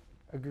probably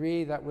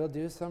agree that we'll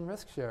do some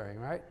risk sharing,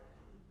 right?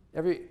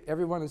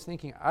 Everyone is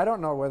thinking, I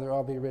don't know whether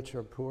I'll be rich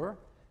or poor,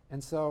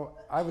 and so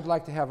I would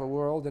like to have a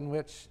world in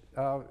which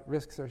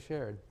risks are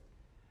shared.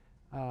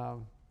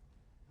 On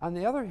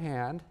the other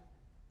hand,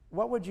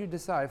 what would you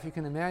decide, if you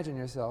can imagine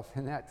yourself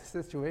in that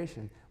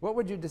situation, what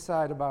would you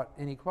decide about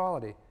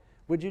inequality?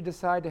 Would you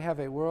decide to have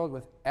a world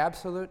with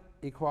absolute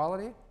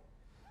equality?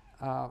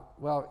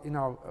 Well, you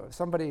know,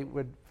 somebody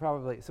would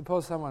probably,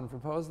 suppose someone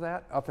proposed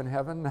that up in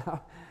heaven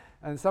now,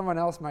 and someone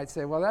else might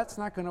say, well, that's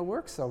not going to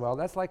work so well.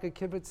 That's like a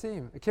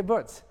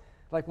kibbutz,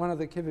 like one of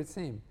the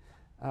kibbutzim.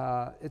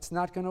 It's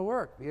not going to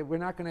work. We're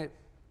not going to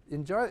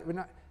enjoy it.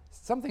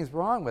 Something's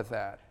wrong with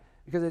that,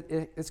 because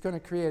it's going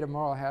to create a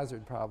moral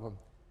hazard problem,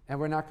 and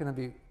we're not going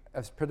to be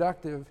as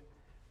productive.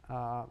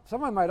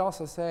 Someone might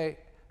also say,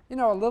 you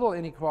know, a little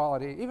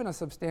inequality, even a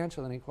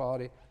substantial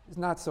inequality, is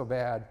not so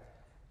bad,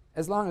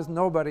 as long as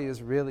nobody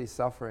is really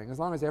suffering, as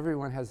long as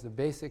everyone has the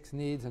basics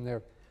needs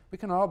and we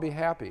can all be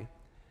happy.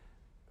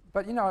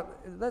 But, you know,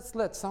 let's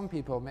let some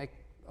people make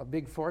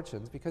big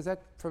fortunes, because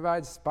that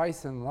provides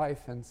spice in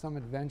life and some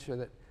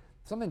adventure,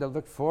 something to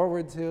look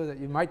forward to, that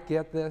you might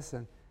get this.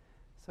 And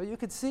so you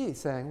could see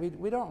saying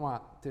we don't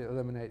want to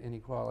eliminate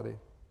inequality.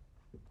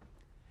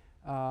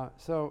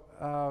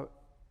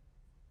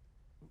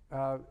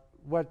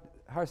 What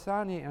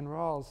Harsanyi and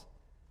Rawls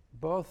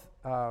both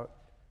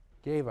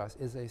gave us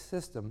is a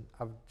system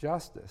of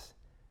justice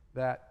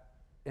that,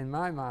 in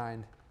my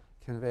mind,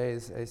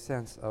 conveys a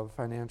sense of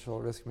financial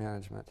risk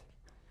management.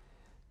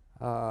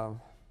 Now,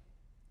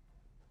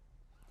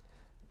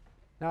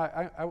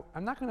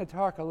 I'm not going to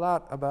talk a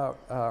lot about,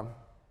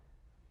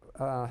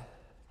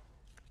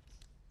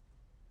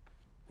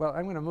 well,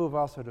 I'm going to move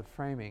also to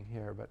framing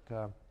here, but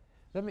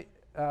let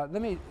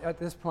me, at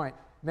this point,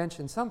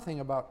 mention something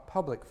about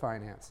public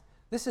finance.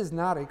 This is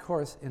not a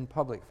course in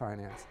public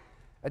finance.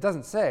 It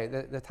doesn't say.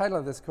 The title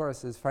of this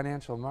course is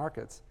Financial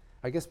Markets.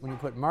 I guess when you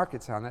put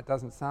markets on, that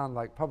doesn't sound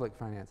like public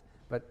finance,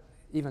 but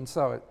even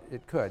so,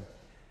 it could.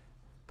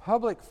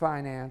 Public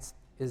finance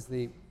is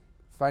the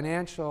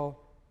financial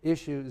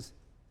issues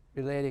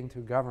relating to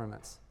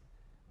governments,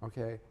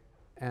 okay?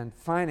 And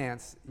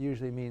finance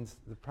usually means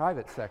the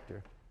private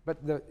sector,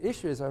 but the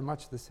issues are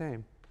much the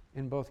same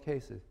in both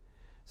cases.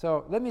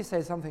 So let me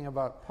say something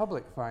about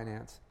public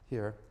finance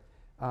here.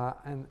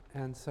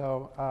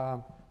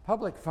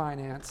 Public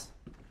finance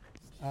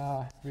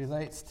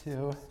relates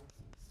to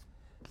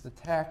the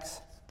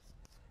tax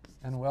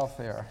and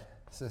welfare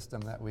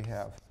system that we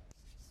have.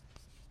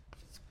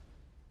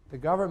 The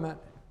government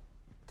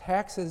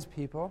taxes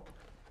people,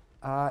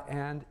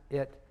 and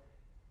it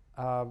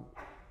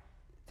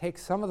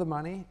takes some of the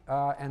money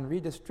and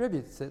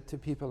redistributes it to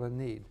people in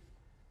need.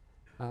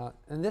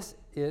 And this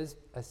is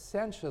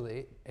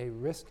essentially a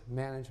risk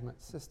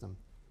management system.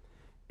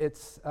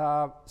 It's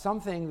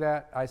something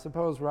that I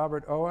suppose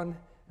Robert Owen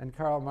and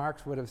Karl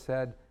Marx would have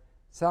said,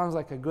 sounds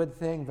like a good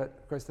thing, but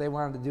of course they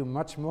wanted to do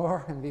much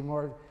more and be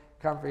more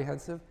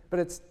comprehensive. But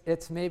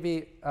it's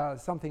maybe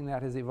something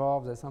that has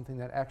evolved as something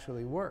that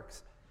actually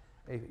works.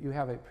 You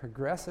have a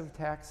progressive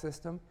tax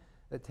system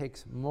that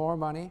takes more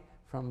money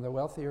from the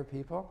wealthier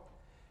people,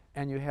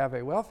 and you have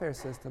a welfare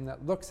system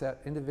that looks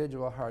at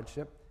individual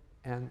hardship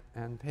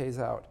and pays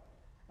out.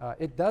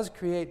 It does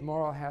create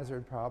moral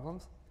hazard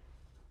problems.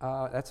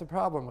 That's a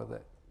problem with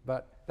it,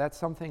 but that's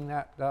something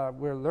that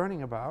we're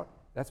learning about.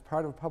 That's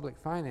part of public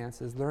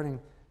finance, is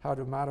learning how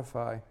to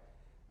modify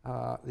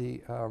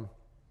the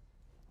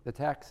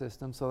tax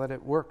system so that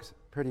it works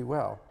pretty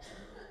well.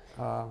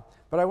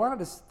 But I wanted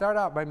to start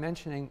out by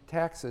mentioning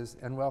taxes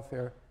and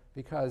welfare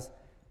because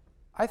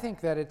I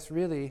think that it's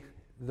really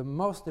the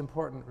most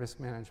important risk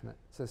management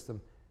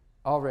system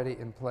already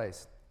in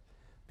place.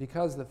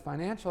 Because the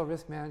financial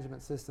risk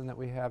management system that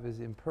we have is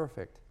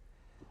imperfect,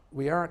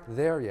 we aren't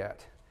there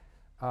yet.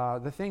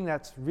 The thing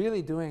that's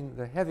really doing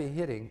the heavy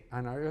hitting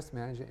on our risk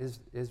management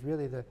is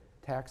really the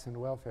tax and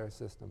welfare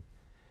system.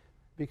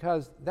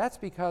 That's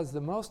because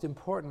the most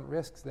important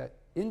risks that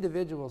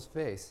individuals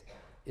face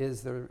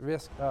is the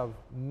risk of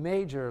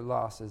major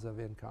losses of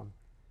income.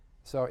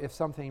 So if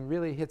something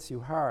really hits you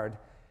hard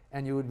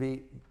and you would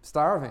be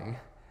starving,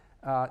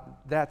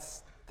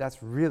 that's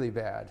really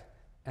bad.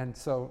 And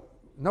so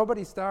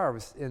nobody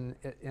starves in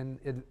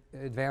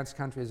advanced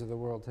countries of the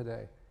world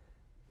today.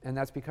 And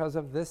that's because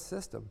of this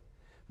system.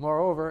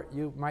 Moreover,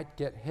 you might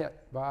get hit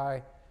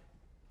by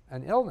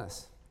an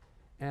illness,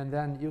 and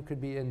then you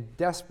could be in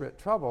desperate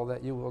trouble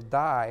that you will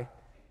die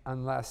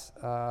unless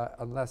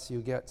you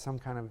get some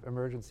kind of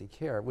emergency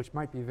care, which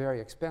might be very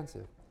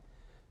expensive.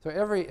 So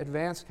every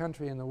advanced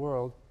country in the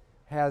world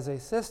has a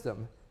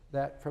system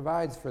that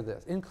provides for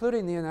this,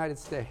 including the United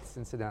States,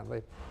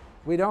 incidentally.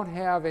 We don't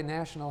have a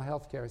national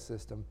health care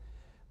system.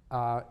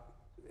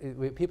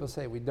 People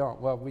say we don't.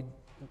 Well,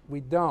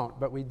 we don't,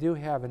 but we do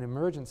have an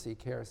emergency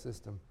care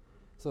system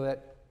so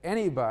that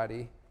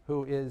anybody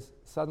who is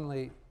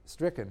suddenly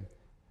stricken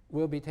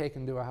will be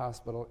taken to a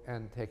hospital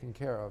and taken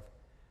care of.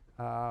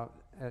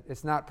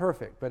 It's not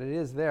perfect, but it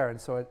is there, and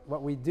so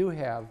what we do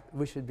have,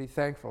 we should be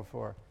thankful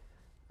for.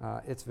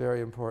 It's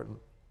very important.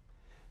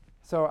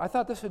 So I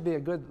thought this would be a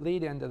good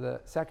lead into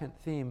the second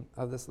theme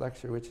of this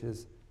lecture, which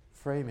is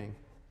framing.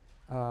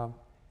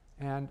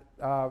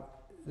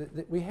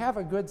 We have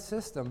a good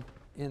system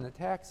in the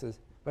taxes,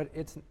 but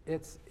it's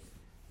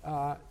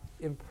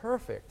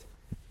imperfect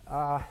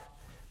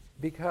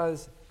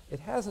because it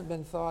hasn't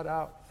been thought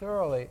out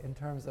thoroughly in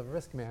terms of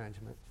risk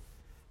management.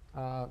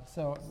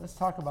 So let's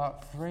talk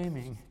about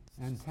framing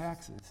and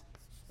taxes.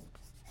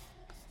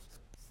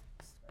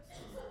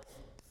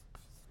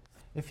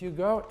 If you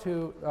go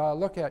to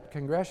look at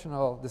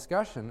congressional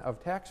discussion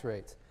of tax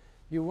rates,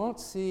 you won't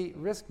see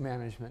risk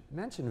management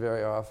mentioned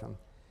very often.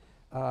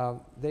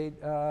 They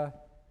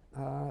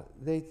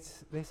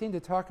seem to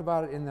talk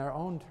about it in their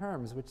own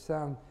terms, which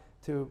sound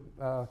to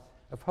a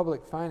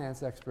public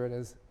finance expert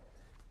as,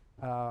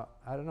 I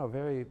don't know,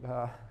 very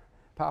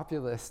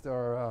populist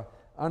or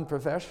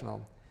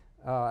unprofessional.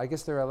 I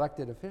guess they're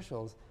elected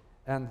officials,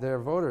 and their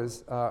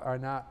voters are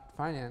not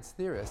finance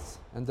theorists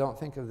and don't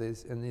think of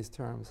these in these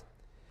terms.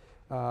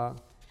 There's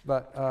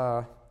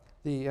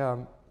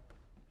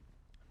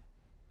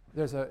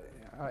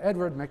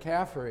Edward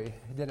McCaffrey.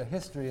 He did a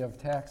history of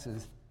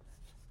taxes.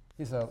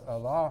 He's a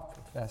law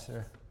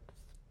professor.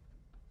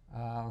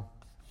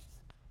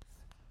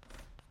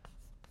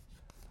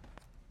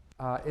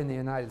 In the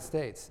United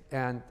States,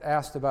 and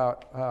asked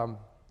about,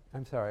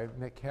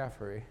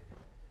 McCaffrey,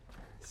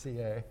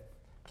 CA,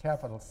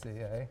 capital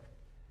CA,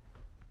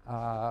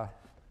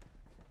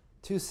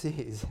 two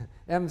C's,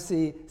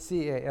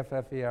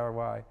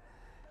 McCaffery,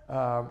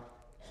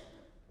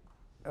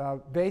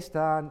 based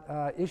on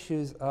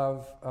issues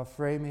of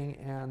framing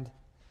and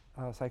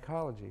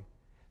psychology.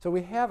 So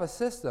we have a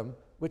system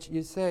which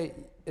you say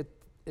it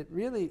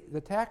really,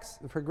 the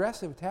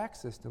progressive tax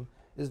system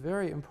is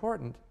very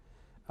important,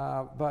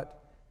 but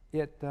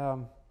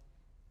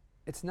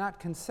it's not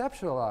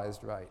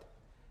conceptualized right.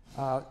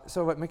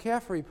 So what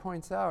McCaffrey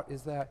points out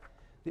is that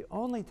the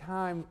only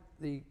time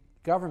the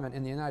government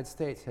in the United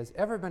States has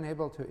ever been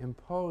able to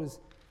impose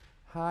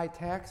high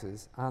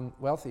taxes on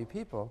wealthy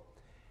people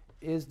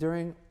is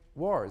during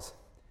wars.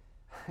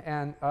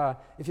 And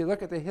if you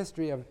look at the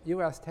history of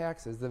U.S.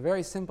 taxes, the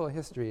very simple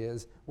history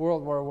is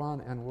World War I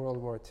and World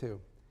War II.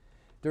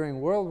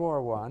 During World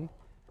War I,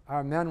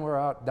 our men were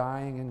out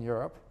dying in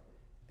Europe,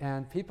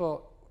 and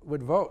people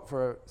would vote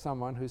for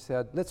someone who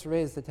said, let's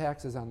raise the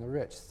taxes on the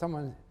rich.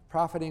 Someone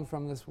profiting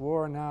from this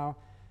war now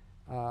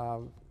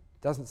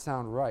doesn't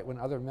sound right when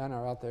other men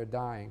are out there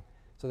dying.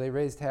 So they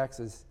raised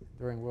taxes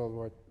during World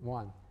War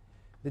I.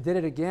 They did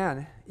it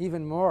again,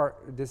 even more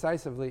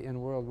decisively in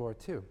World War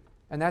II.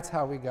 And that's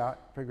how we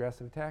got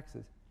progressive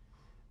taxes.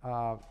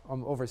 I'm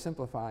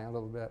oversimplifying a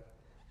little bit.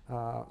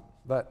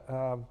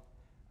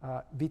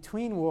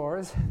 Between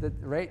wars, the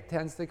rate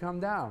tends to come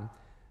down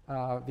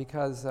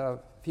because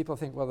people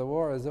think, well, the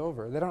war is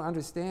over. They don't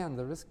understand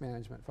the risk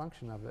management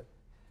function of it.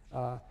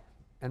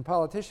 And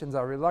politicians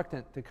are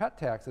reluctant to cut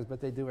taxes,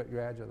 but they do it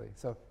gradually.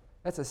 So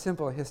that's a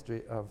simple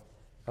history of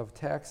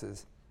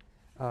taxes.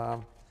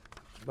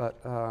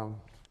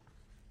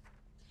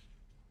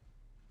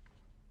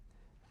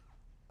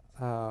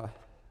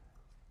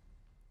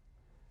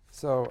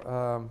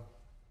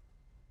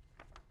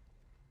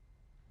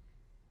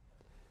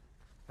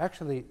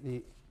 Actually,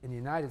 in the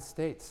United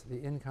States, the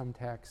income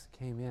tax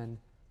came in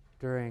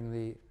during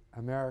the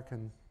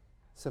American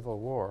Civil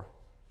War.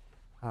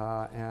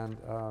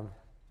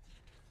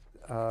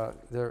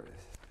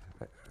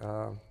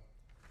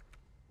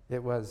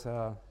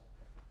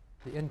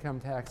 The income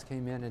tax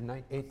came in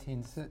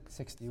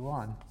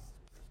 1861.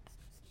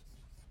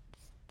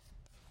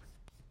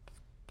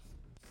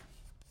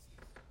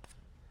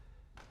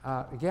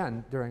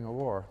 Again, during a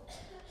war.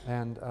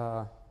 And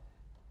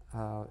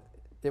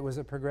it was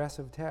a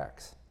progressive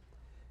tax.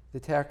 The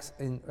tax,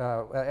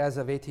 as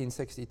of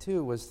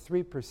 1862, was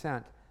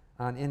 3%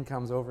 on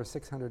incomes over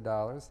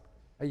 $600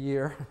 a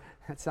year.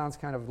 That sounds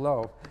kind of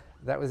low.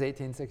 That was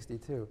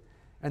 1862.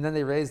 And then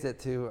they raised it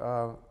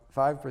to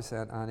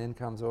 5% on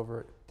incomes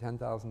over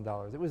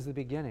 $10,000. It was the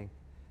beginning,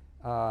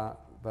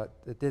 but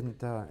it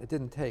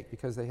didn't take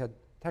because they had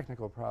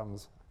technical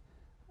problems.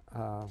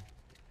 I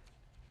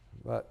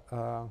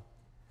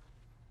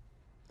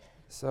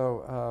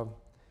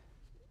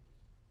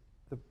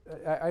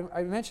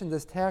mentioned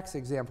this tax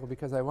example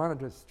because I wanted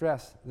to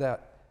stress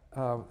that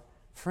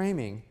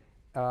framing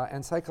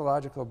and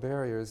psychological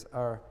barriers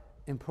are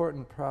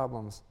important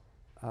problems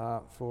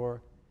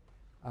for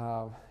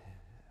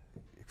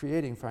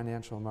creating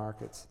financial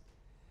markets.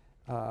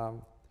 The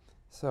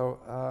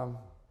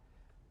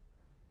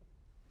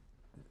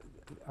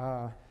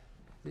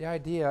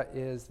idea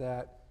is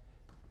that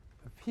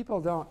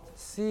people don't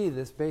see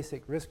this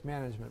basic risk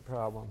management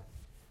problem,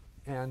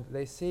 and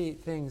they see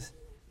things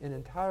in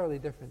entirely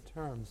different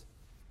terms.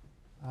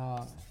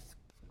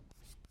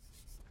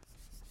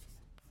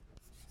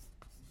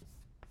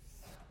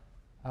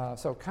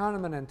 So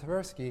Kahneman and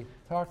Tversky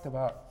talked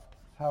about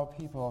how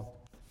people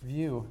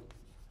view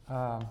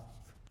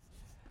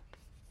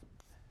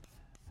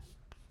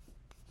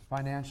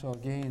financial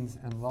gains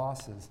and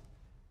losses.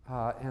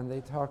 And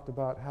they talked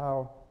about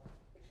how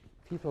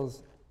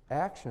people's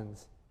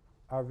actions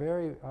are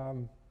very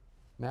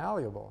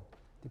malleable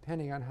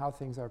depending on how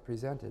things are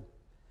presented.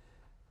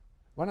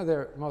 One of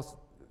their most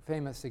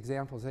famous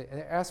examples, they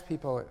asked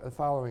people the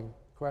following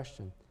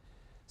question.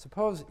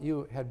 Suppose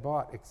you had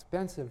bought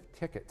expensive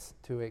tickets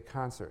to a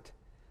concert,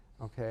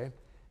 okay?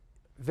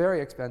 Very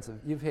expensive.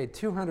 You paid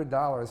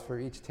 $200 for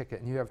each ticket,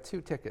 and you have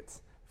 2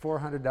 tickets,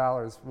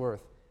 $400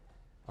 worth,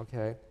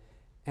 okay?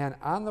 And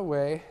on the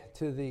way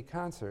to the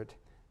concert,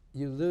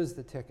 you lose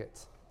the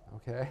tickets,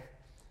 okay?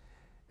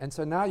 And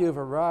so now you've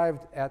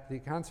arrived at the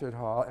concert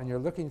hall, and you're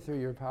looking through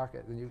your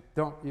pocket, and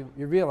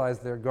you realize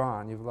they're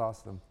gone, you've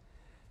lost them.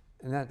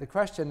 And then the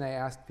question they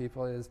asked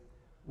people is,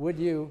 would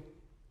you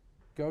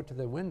go to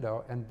the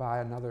window and buy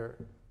another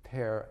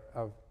pair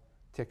of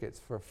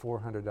tickets for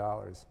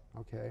 $400,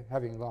 okay,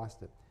 having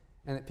lost it?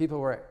 And people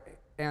were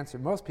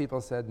answered. Most people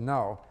said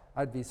no.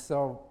 I'd be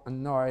so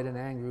annoyed and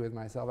angry with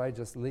myself, I'd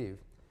just leave.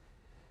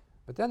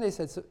 But then they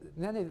said,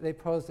 they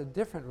posed a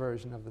different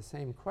version of the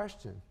same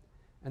question.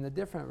 And the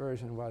different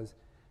version was,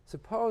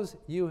 suppose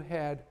you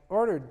had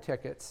ordered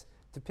tickets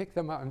to pick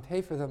them up and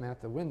pay for them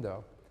at the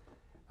window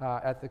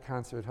at the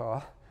concert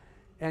hall,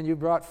 and you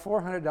brought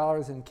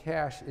 $400 in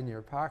cash in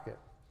your pocket,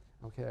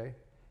 okay?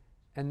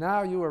 And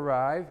now you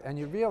arrive and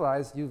you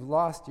realize you've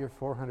lost your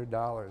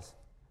 $400,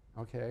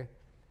 okay?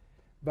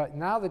 But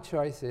now the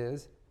choice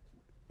is,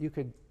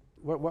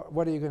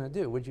 what are you going to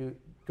do? Would you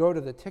go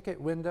to the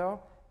ticket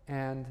window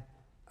and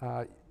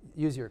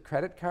use your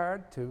credit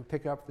card to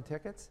pick up the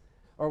tickets?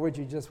 Or would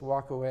you just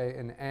walk away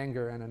in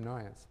anger and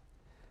annoyance?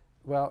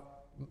 Well,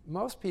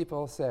 most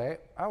people say,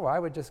 oh, I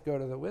would just go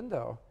to the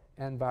window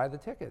and buy the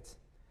tickets,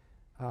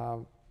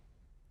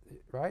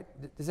 right?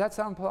 Does that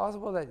sound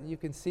plausible, that you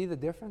can see the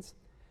difference?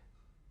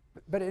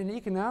 But in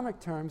economic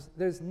terms,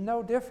 there's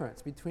no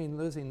difference between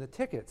losing the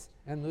tickets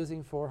and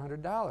losing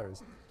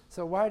 $400.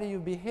 So why do you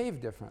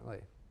behave differently?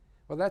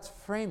 Well, that's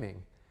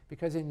framing,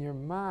 because in your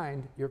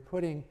mind, you're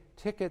putting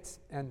tickets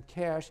and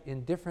cash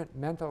in different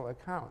mental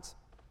accounts.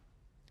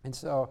 And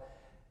so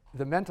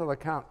the mental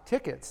account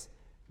tickets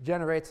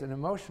generates an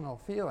emotional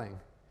feeling,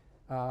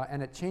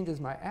 and it changes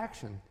my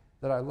action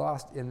that I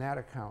lost in that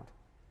account.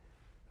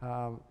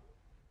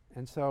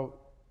 And so,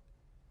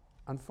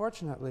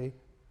 unfortunately,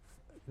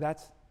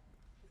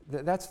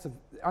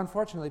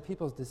 unfortunately,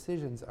 people's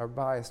decisions are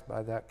biased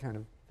by that kind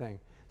of thing.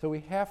 So we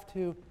have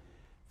to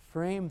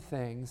frame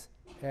things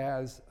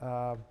as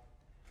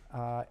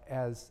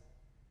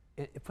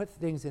it puts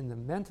things in the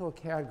mental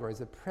categories.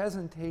 The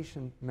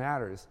presentation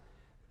matters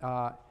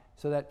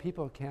so that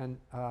people can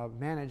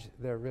manage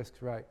their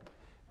risks right.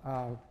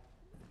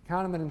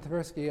 Kahneman and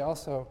Tversky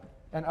also,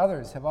 and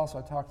others, have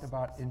also talked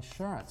about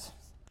insurance.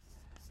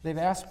 They've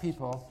asked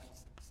people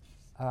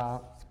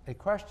a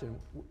question,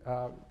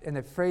 and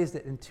they've phrased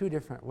it in two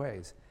different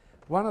ways.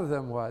 One of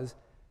them was,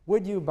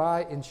 would you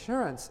buy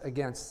insurance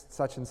against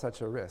such and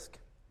such a risk?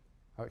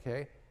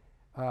 Okay?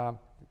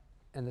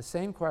 And the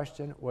same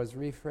question was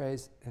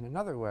rephrased in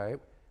another way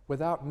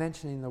without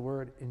mentioning the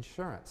word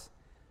insurance.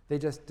 They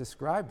just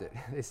described it.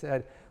 They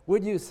said,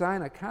 would you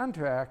sign a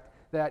contract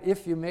that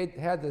if you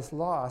had this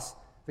loss,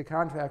 the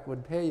contract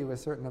would pay you a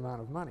certain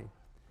amount of money?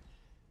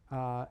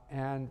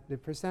 And the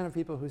percent of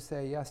people who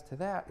say yes to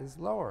that is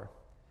lower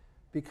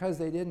because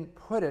they didn't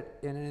put it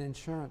in an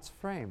insurance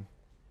frame.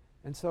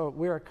 And so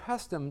we're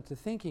accustomed to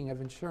thinking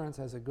of insurance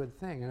as a good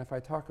thing. And if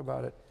I talk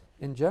about it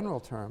in general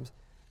terms,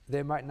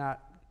 they might not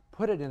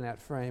put it in that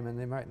frame and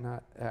they might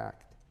not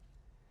act.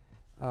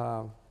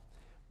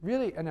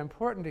 Really, an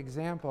important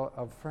example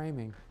of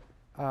framing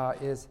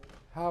is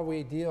how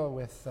we deal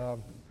with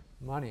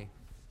money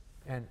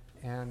and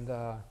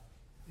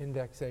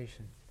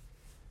indexation.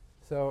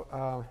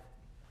 So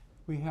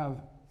we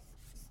have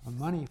a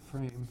money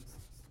frame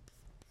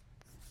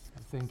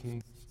of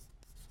thinking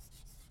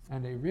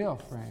and a real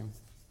frame.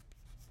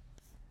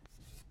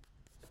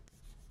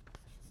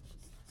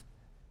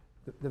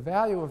 The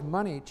value of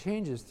money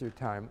changes through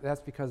time. That's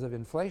because of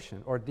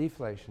inflation or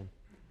deflation.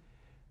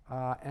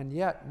 And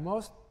yet,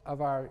 most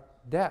of our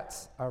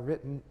debts are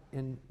written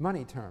in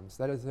money terms.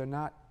 That is, they're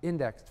not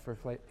indexed for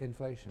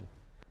inflation.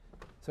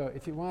 So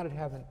if you wanted to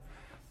have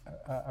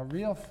a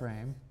real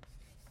frame,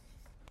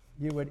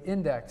 you would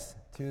index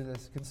to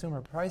this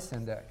consumer price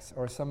index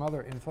or some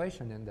other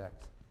inflation index.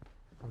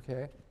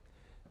 Okay?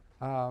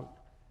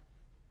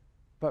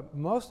 But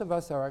most of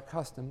us are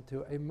accustomed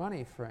to a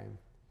money frame.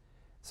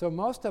 So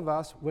most of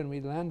us, when we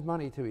lend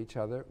money to each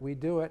other, we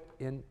do it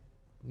in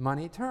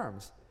money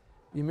terms.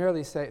 You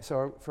merely say,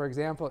 so for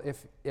example,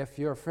 if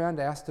your friend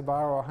asked to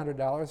borrow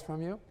 $100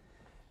 from you,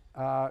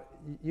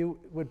 you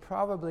would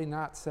probably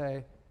not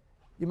say,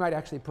 you might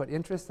actually put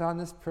interest on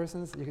this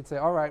person's. You could say,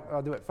 all right,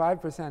 I'll do it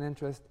 5%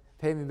 interest,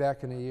 pay me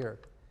back in a year.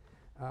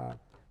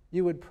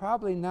 You would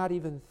probably not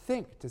even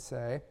think to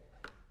say,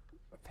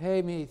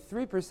 pay me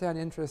 3%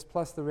 interest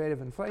plus the rate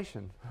of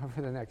inflation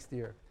over the next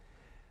year.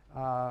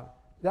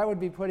 That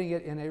would be putting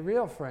it in a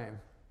real frame.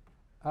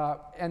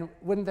 And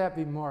wouldn't that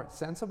be more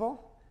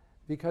sensible?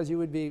 Because you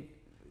would be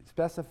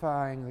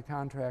specifying the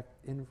contract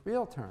in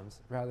real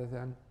terms rather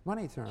than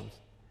money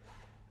terms.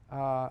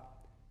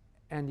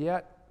 And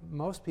yet,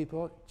 most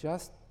people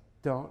just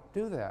don't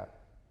do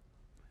that.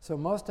 So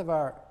most of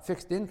our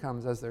fixed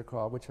incomes, as they're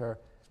called, which are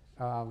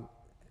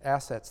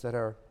assets that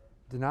are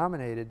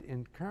denominated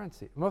in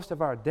currency, most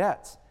of our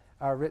debts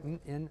are written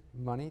in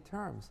money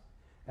terms.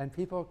 And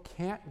people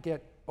can't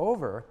get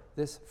over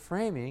this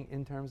framing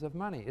in terms of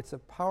money. It's a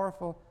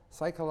powerful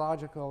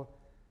psychological,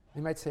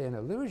 you might say an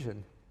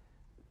illusion.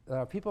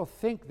 People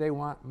think they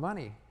want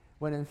money,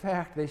 when in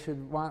fact they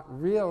should want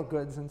real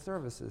goods and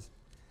services.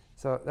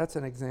 So that's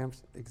an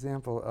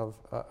example of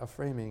a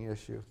framing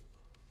issue.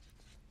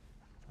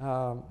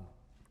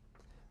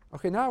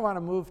 Okay, now I want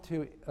to move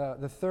to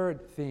the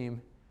third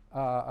theme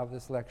of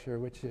this lecture,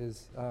 which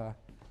is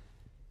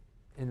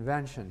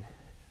invention.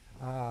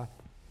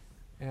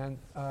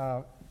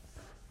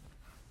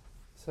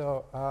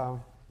 So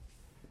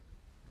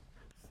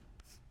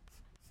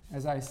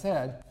as I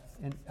said,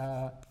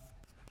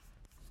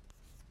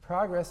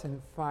 progress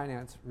in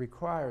finance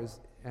requires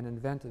an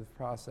inventive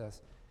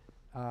process.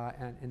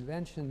 And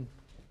invention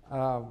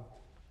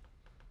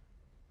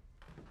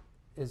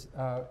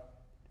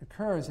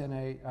occurs in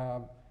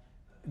a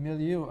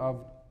milieu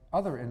of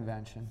other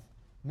invention,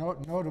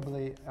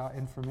 notably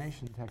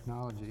information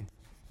technology.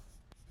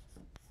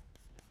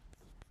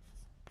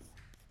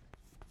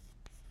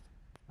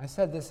 I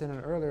said this in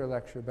an earlier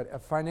lecture, but a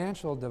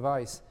financial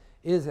device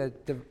is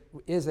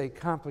a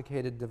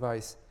complicated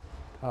device,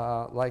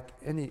 like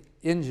any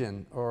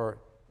engine or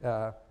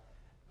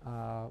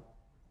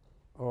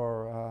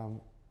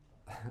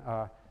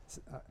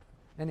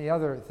any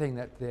other thing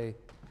that they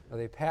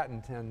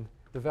patent and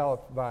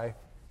develop by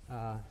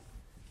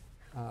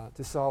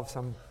to solve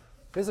some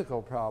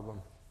physical problem.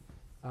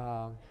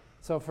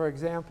 So, for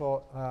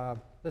example,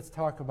 let's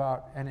talk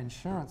about an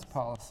insurance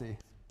policy.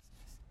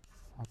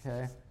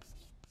 Okay.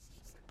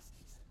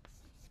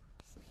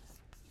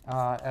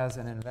 As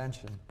an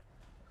invention.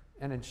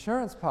 An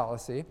insurance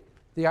policy,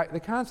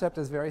 the concept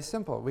is very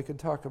simple. We could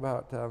talk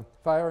about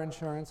fire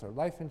insurance or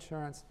life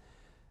insurance.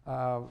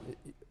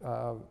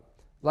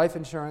 Life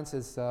insurance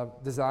is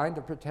designed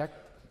to protect,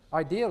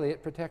 ideally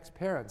it protects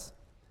parents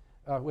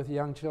with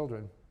young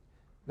children.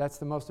 That's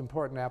the most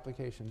important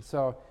application.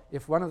 So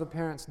if one of the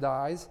parents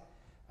dies,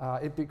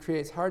 it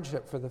creates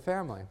hardship for the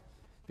family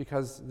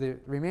because the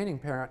remaining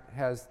parent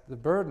has the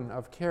burden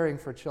of caring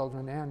for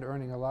children and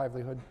earning a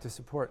livelihood to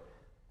support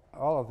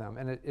all of them,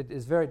 and it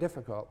is very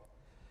difficult.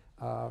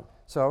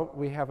 So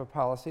we have a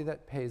policy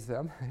that pays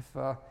them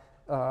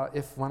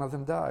if one of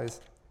them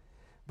dies.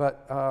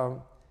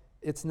 But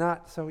it's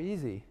not so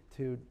easy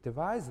to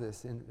devise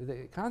this. And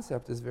the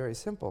concept is very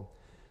simple.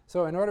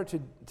 So in order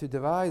to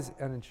devise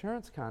an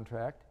insurance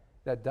contract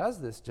that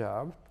does this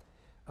job,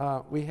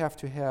 we have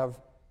to have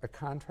a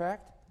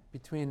contract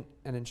between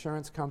an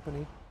insurance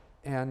company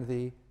and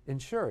the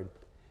insured.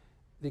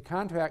 The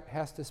contract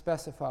has to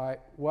specify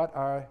what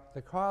are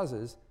the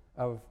causes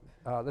of,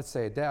 let's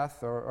say, a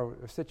death or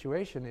a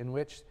situation in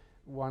which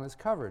one is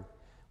covered.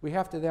 We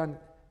have to then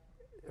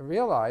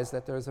realize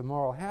that there's a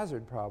moral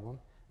hazard problem.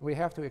 We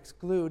have to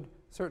exclude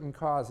certain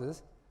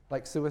causes,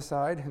 like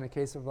suicide in the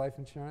case of life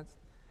insurance.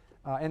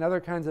 And other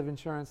kinds of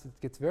insurance, it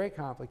gets very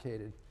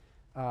complicated.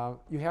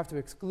 You have to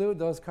exclude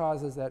those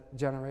causes that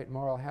generate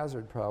moral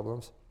hazard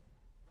problems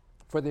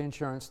for the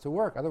insurance to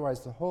work.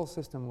 Otherwise, the whole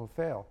system will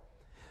fail.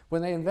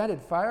 When they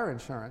invented fire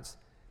insurance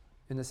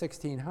in the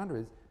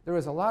 1600s, there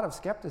was a lot of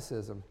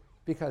skepticism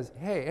because,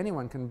 hey,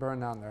 anyone can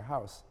burn down their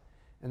house.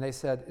 And they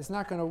said, it's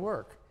not going to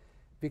work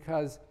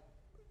because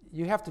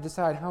you have to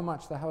decide how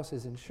much the house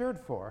is insured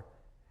for.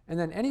 And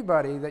then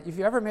anybody that, if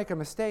you ever make a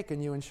mistake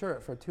and you insure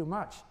it for too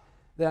much,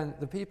 then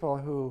the people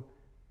who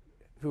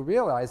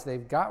realize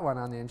they've got one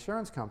on the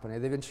insurance company,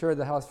 they've insured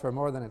the house for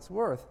more than it's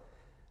worth,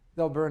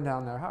 they'll burn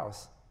down their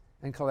house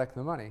and collect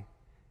the money.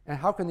 And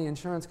how can the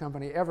insurance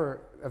company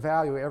ever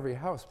evaluate every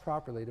house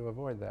properly to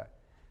avoid that?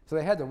 So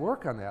they had to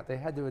work on that. They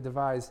had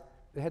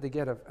to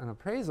get an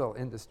appraisal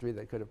industry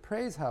that could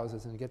appraise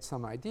houses and get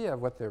some idea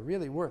of what they're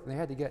really worth. And they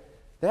had to get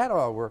that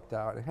all worked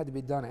out. It had to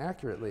be done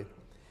accurately.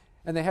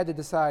 And they had to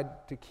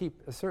decide to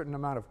keep a certain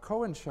amount of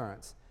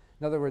co-insurance.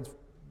 In other words,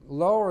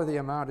 lower the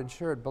amount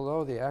insured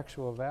below the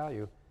actual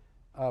value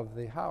of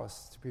the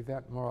house to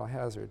prevent moral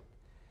hazard.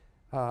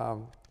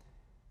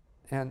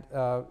 And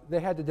they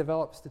had to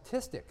develop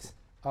statistics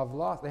of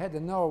loss. They had to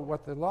know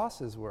what the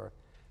losses were.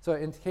 So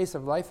in the case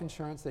of life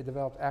insurance, they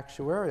developed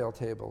actuarial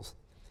tables.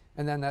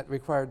 And then that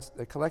required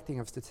the collecting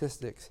of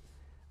statistics.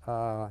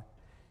 And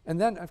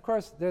then, of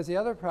course, there's the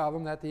other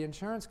problem that the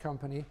insurance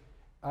company,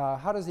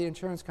 how does the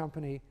insurance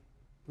company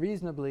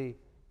reasonably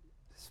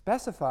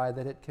specify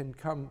that it can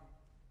come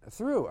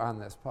through on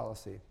this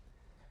policy?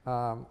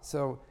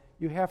 So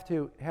you have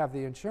to have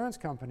the insurance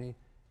company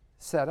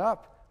set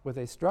up with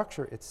a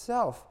structure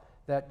itself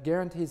that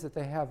guarantees that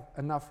they have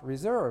enough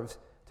reserves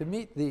to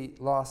meet the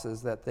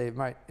losses that they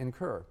might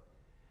incur.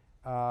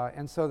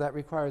 And so that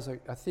requires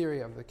a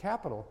theory of the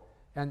capital.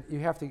 And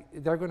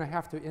they're going to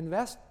have to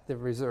invest the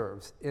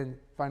reserves in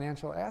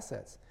financial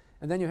assets.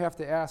 And then you have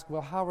to ask,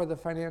 well, how are the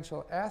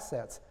financial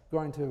assets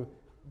going to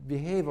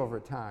behave over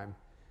time?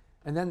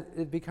 And then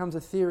it becomes a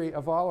theory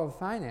of all of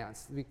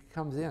finance that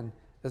comes in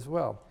as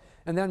well.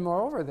 And then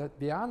moreover, that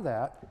beyond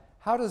that,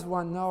 how does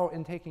one know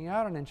in taking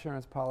out an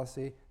insurance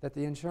policy that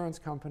the insurance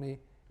company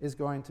is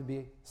going to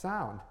be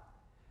sound?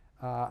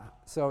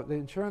 So the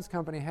insurance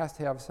company has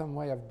to have some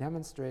way of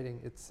demonstrating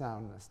its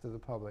soundness to the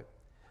public.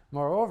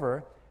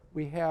 Moreover,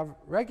 we have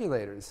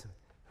regulators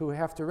who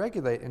have to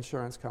regulate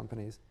insurance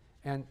companies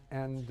and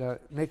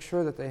make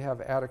sure that they have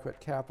adequate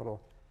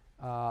capital.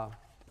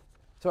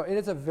 So it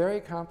is a very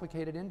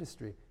complicated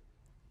industry.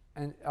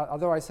 And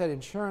although I said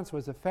insurance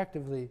was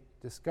effectively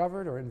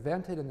discovered or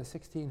invented in the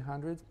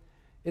 1600s,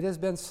 it has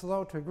been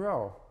slow to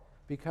grow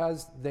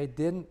because they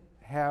didn't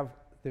have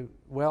the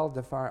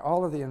well-defined,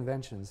 all of the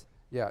inventions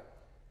yet.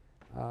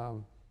 I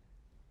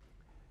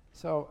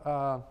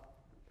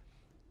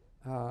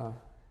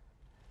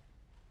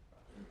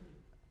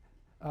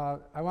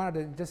wanted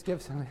to just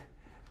give some.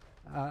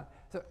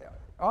 So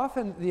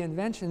often the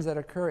inventions that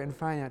occur in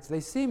finance,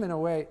 they seem in a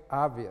way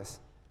obvious.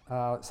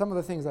 Some of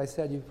the things I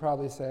said, you'd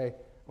probably say,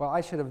 well,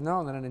 I should have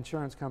known that an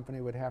insurance company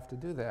would have to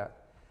do that.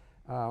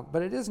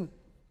 But it isn't.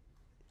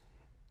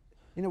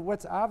 You know,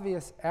 what's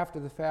obvious after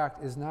the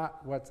fact is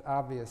not what's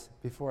obvious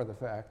before the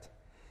fact.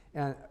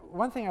 And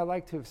one thing I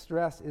like to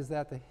stress is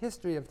that the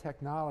history of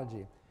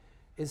technology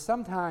is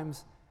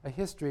sometimes a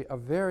history of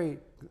very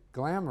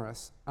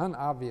glamorous,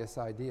 unobvious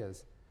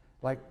ideas,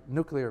 like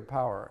nuclear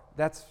power.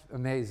 That's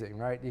amazing,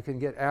 right? You can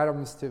get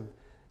atoms to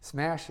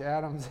smash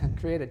atoms and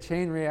create a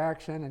chain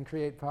reaction and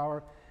create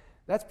power.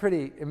 That's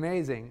pretty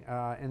amazing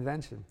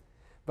invention.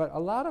 But a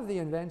lot of the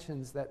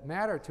inventions that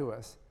matter to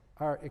us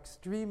are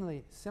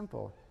extremely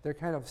simple. They're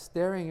kind of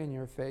staring in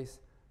your face,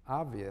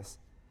 obvious.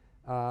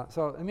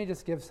 So let me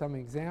just give some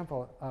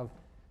example of,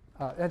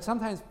 and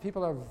sometimes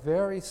people are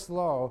very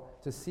slow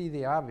to see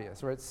the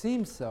obvious, or it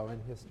seems so in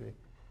history.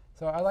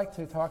 So I like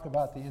to talk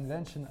about the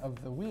invention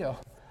of the wheel.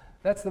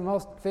 That's the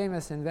most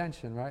famous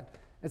invention, right?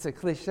 It's a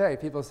cliche.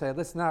 People say,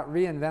 let's not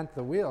reinvent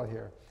the wheel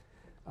here.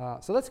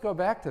 So let's go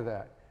back to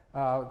that.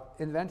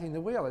 Inventing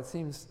the wheel, it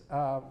seems,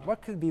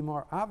 what could be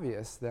more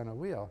obvious than a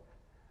wheel?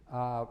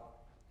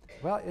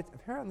 Well, it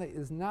apparently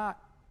is not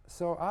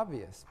so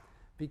obvious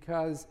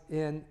because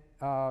in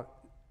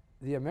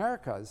the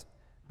Americas,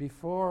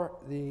 before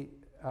the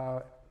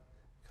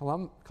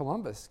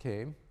Columbus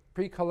came,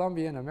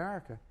 pre-Columbian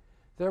America,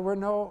 there were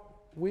no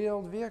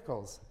wheeled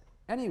vehicles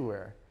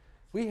anywhere.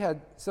 We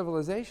had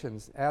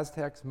civilizations,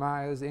 Aztecs,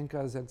 Mayas,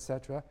 Incas,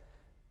 etc.,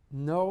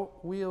 no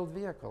wheeled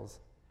vehicles.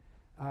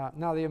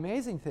 Now, the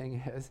amazing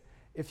thing is,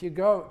 if you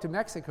go to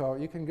Mexico,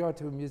 you can go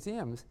to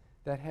museums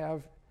that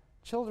have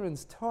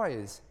children's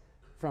toys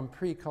from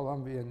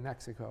pre-Columbian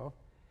Mexico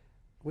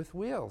with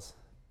wheels.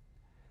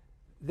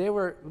 They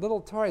were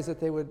little toys that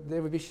they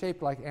would be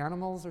shaped like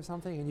animals or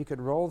something, and you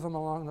could roll them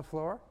along the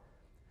floor.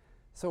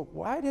 So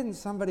why didn't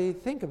somebody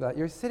think of that?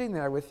 You're sitting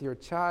there with your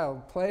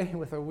child playing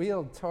with a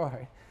wheeled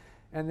toy,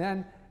 and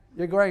then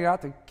you're going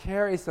out to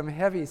carry some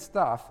heavy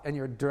stuff, and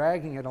you're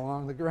dragging it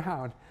along the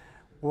ground.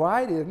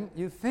 Why didn't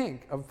you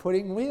think of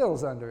putting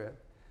wheels under it?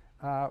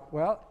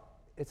 Well,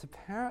 it's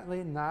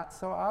apparently not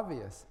so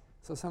obvious.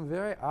 So some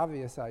very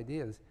obvious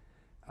ideas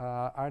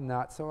are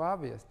not so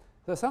obvious.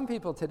 So some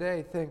people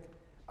today think,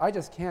 I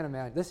just can't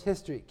imagine, this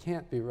history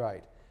can't be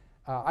right.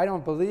 I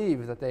don't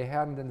believe that they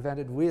hadn't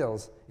invented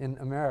wheels in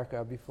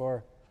America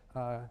before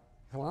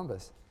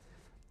Columbus.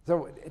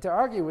 So to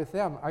argue with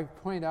them, I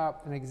point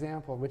out an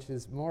example which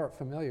is more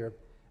familiar.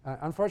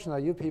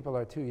 Unfortunately, you people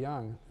are too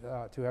young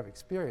to have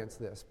experienced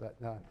this, but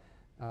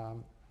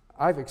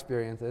I've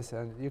experienced this,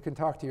 and you can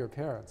talk to your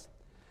parents.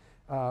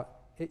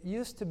 It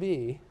used to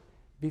be,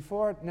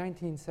 before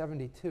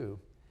 1972,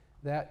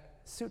 that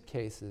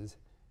suitcases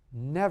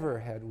never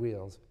had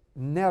wheels.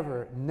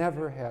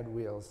 Never had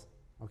wheels,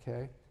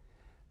 okay?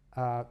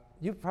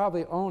 You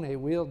probably own a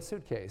wheeled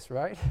suitcase,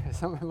 right?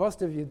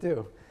 Most of you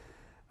do.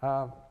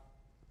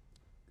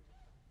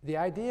 The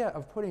idea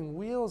of putting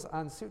wheels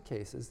on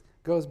suitcases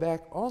goes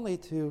back only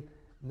to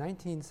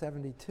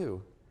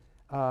 1972,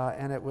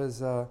 and it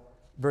was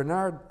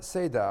Bernard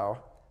Sadow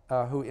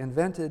who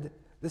invented,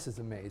 this is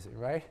amazing,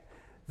 right?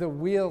 The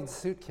wheeled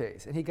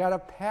suitcase, and he got a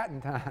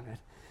patent on it.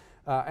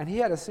 And he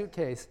had a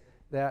suitcase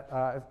that,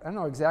 I don't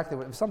know exactly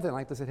what, it was something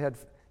like this. You had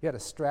a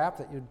strap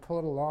that you'd pull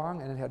it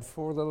along, and it had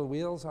 4 little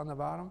wheels on the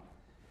bottom,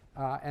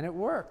 and it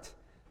worked.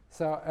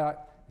 So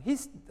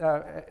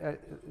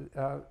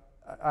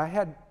I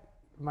had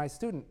my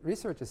student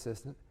research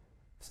assistant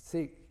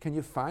see, can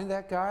you find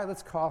that guy?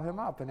 Let's call him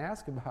up and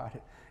ask about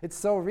it. It's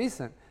so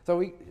recent.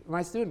 So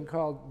my student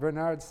called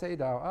Bernard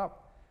Sadow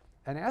up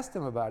and asked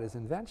him about his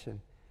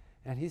invention.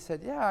 And he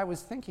said, yeah, I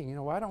was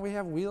thinking, why don't we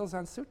have wheels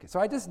on suitcases? So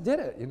I just did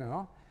it,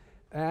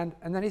 And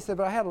then he said,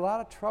 but I had a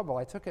lot of trouble.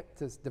 I took it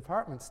to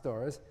department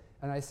stores,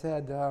 and I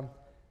said,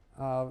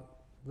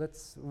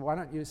 why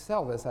don't you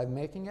sell this? I'm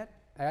making it,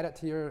 add it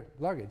to your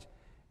luggage.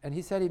 And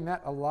he said he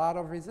met a lot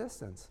of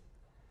resistance.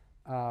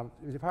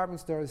 The department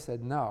stores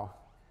said no.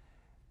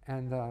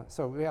 And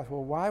so we asked,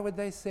 well, why would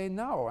they say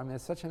no? I mean,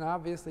 it's such an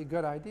obviously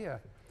good idea.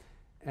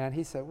 And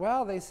he said,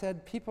 well, they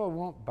said people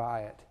won't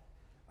buy it.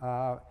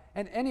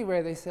 And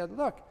anyway, they said,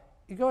 look,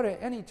 you go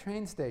to any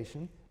train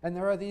station, and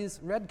there are these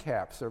red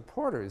caps or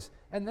porters,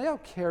 and they'll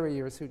carry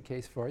your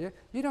suitcase for you.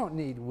 You don't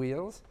need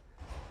wheels.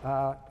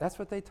 That's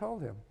what they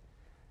told him.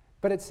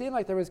 But it seemed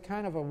like there was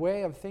kind of a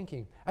way of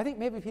thinking. I think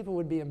maybe people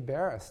would be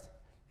embarrassed.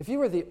 If you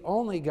were the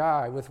only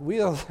guy with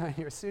wheels on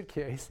your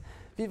suitcase,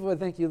 people would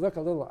think you look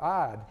a little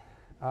odd.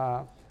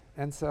 But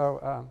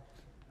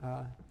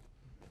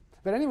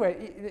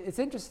anyway, it's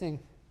interesting.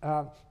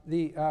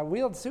 The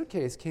wheeled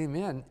suitcase came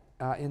in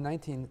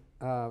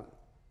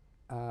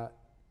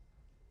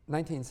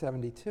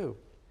 1972.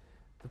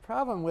 The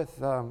problem with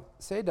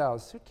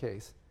Sadow's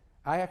suitcase,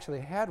 I actually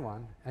had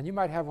one, and you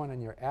might have one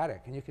in your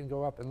attic, and you can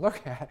go up and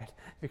look at it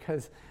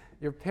because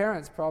your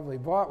parents probably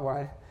bought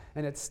one,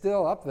 and it's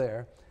still up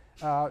there.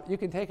 You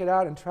can take it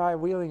out and try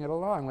wheeling it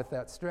along with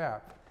that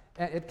strap.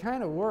 And it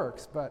kind of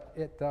works, but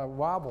it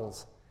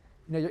wobbles.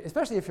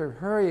 Especially if you're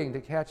hurrying to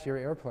catch your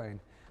airplane.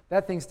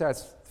 That thing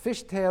starts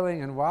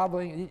fishtailing and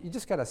wobbling. You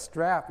just got a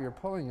strap you're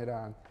pulling it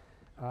on.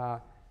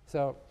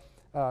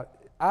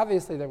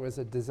 Obviously there was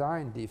a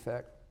design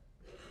defect.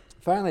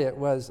 Finally, it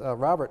was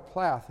Robert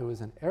Plath, who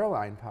was an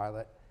airline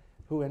pilot,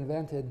 who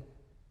invented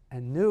a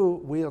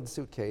new wheeled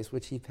suitcase,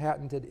 which he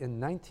patented in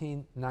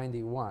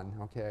 1991,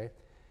 okay?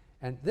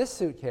 And this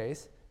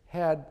suitcase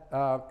had,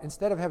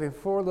 instead of having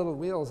 4 little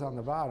wheels on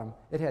the bottom,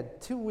 it had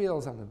 2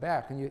 wheels on the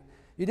back. And you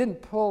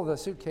didn't pull the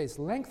suitcase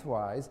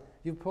lengthwise,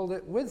 you pulled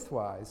it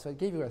widthwise, so it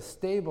gave you a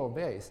stable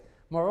base.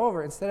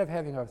 Moreover, instead of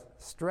having a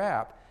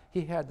strap,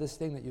 he had this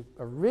thing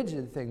a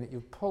rigid thing that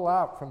you pull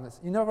out from this.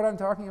 You know what I'm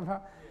talking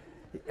about?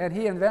 And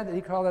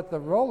he called it the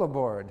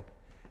rollerboard.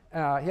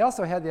 He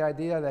also had the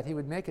idea that he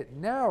would make it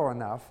narrow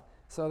enough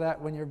so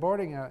that when you're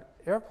boarding an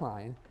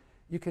airplane,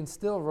 you can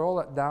still roll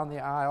it down the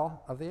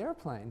aisle of the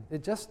airplane.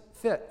 It just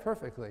fit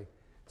perfectly.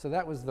 So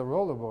that was the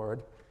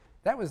rollerboard.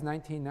 That was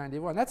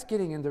 1991. That's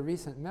getting into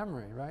recent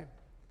memory, right?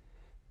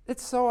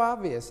 It's so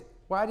obvious.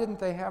 Why didn't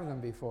they have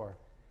them before?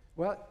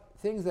 Well,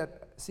 things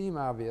that seem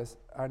obvious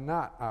are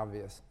not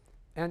obvious.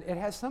 And it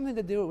has something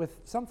to do with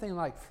something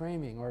like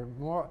framing or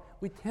more.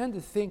 We tend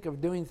to think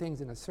of doing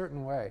things in a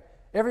certain way.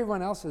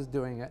 Everyone else is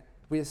doing it.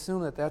 We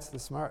assume that that's the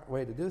smart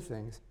way to do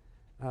things.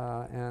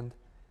 So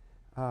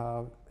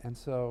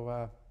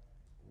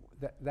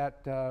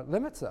that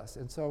limits us.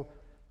 And so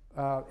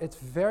it's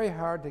very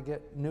hard to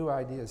get new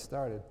ideas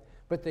started.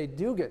 but they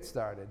do get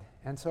started.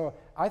 And so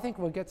I think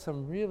we'll get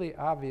some really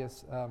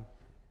obvious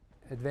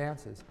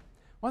advances.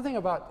 One thing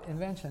about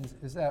inventions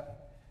is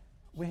that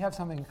we have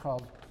something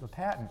called the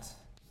patents.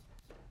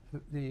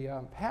 The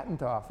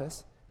patent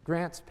office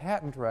grants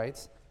patent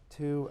rights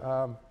to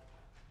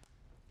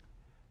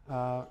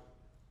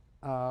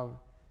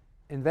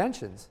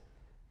inventions.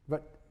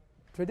 But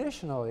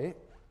traditionally,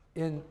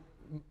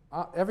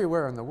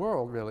 everywhere in the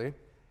world, really,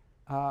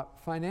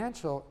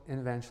 financial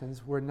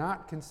inventions were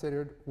not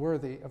considered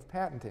worthy of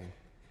patenting.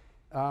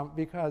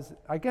 Because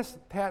I guess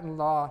patent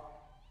law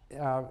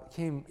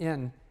came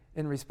in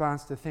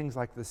response to things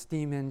like the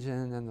steam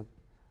engine and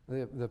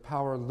the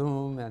power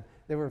loom, and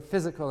they were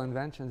physical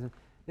inventions. And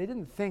they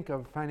didn't think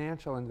of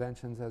financial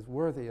inventions as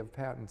worthy of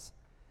patents.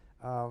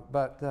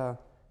 But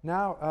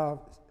now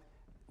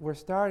we're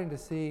starting to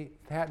see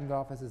patent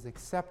offices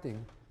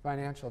accepting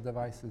financial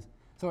devices.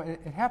 So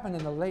it happened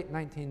in the late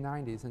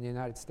 1990s in the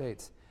United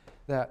States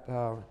that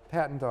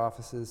patent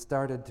offices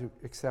started to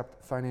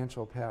accept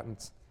financial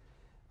patents.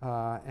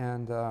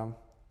 Now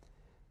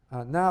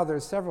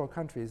there's several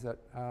countries that,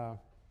 I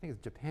think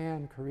it's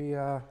Japan,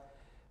 Korea,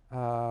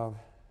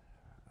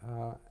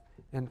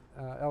 and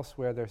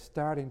elsewhere, they're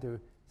starting to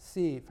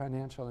see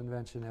financial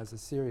invention as a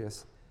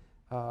serious,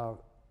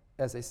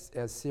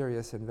 as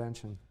serious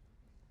invention.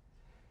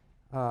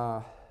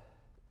 Now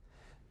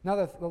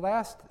the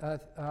last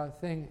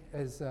thing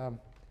is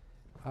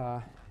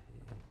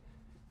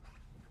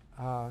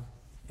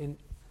in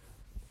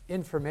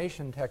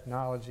information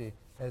technology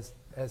as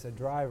a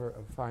driver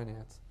of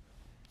finance.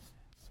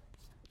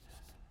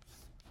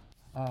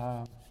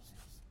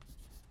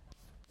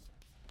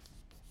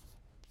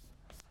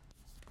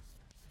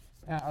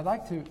 And I'd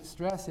like to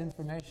stress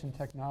information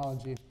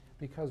technology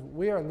because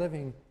we are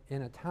living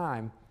in a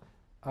time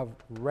of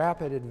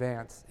rapid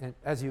advance. And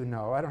as you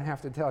know, I don't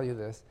have to tell you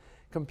this,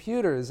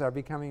 computers are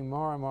becoming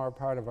more and more a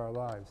part of our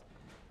lives.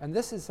 And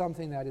this is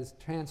something that is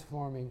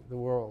transforming the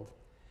world.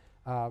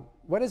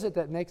 What is it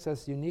that makes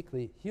us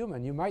uniquely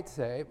human? You might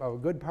say, well, a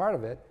good part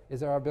of it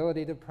is our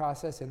ability to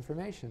process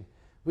information.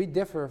 We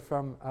differ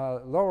from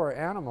lower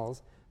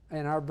animals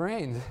in our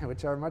brains,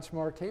 which are much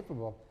more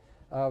capable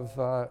of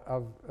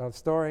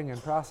storing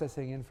and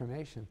processing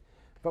information.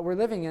 But we're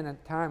living in a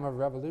time of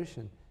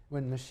revolution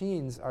when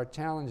machines are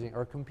challenging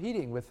or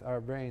competing with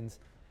our brains.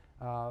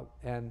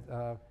 And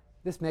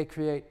this may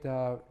create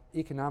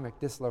economic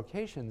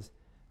dislocations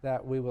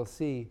that we will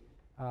see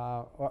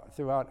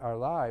throughout our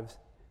lives.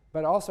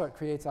 But also it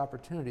creates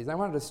opportunities. I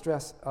wanted to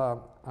stress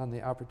on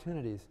the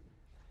opportunities.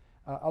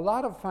 A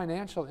lot of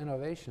financial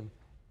innovation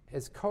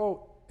is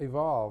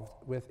co-evolved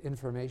with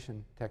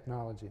information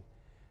technology.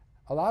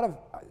 A lot of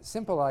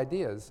simple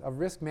ideas of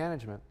risk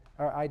management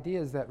are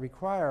ideas that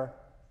require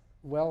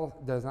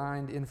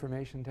well-designed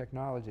information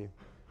technology.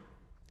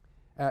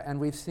 And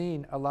we've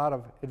seen a lot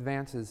of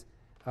advances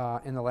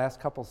in the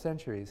last couple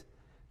centuries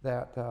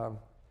that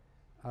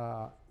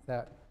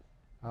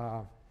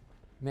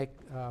make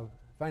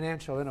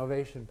financial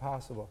innovation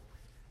possible.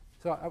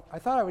 So I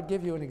thought I would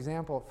give you an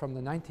example from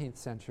the 19th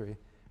century,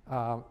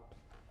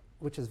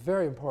 which is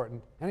very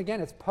important. And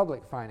again, it's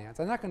public finance.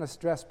 I'm not going to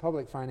stress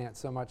public finance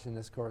so much in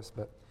this course,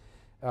 but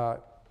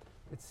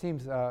it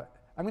seems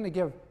I'm going to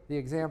give the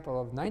example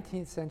of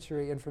 19th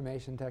century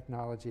information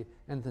technology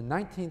and the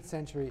 19th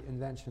century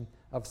invention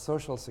of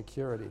Social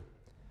Security.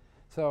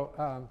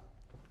 So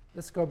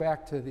let's go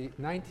back to the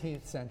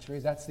 19th century.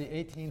 That's the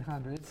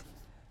 1800s.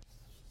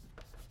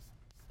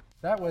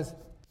 That was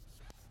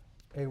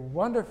a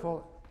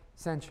wonderful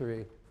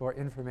century for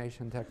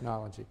information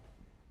technology.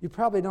 You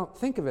probably don't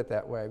think of it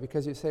that way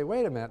because you say,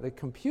 wait a minute, the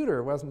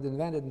computer wasn't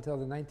invented until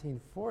the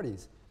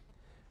 1940s.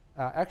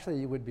 Actually,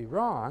 you would be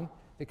wrong.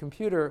 The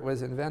computer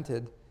was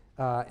invented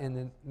in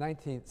the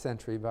 19th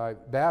century by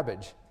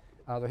Babbage,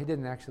 although he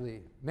didn't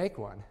actually make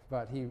one,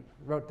 but he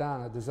wrote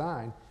down a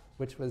design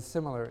which was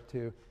similar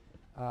to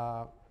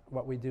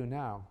what we do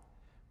now.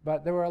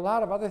 But there were a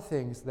lot of other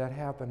things that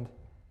happened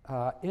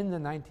in the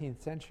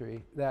 19th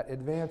century that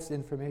advanced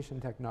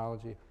information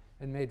technology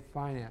and made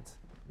finance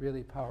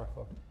really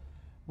powerful.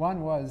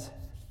 One was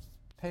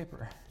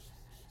paper.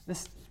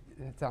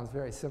 It sounds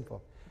very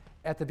simple.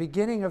 At the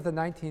beginning of the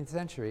 19th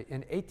century,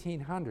 in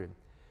 1800,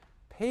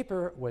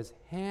 paper was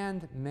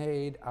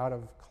handmade out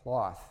of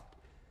cloth.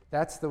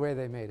 That's the way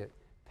they made it.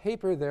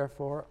 Paper,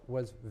 therefore,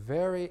 was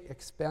very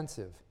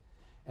expensive.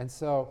 And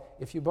so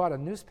if you bought a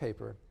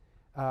newspaper,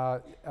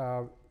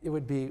 it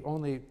would be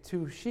only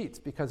 2 sheets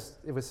because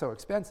it was so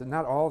expensive,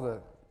 not all the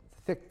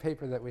thick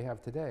paper that we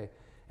have today.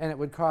 And it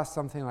would cost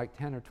something like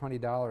 $10 or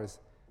 $20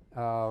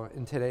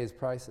 in today's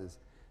prices.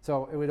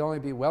 So it would only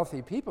be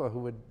wealthy people who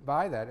would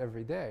buy that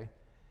every day.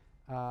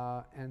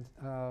 And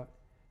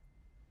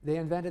they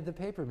invented the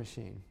paper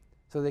machine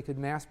so they could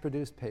mass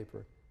produce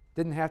paper.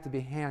 Didn't have to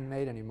be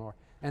handmade anymore.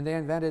 And they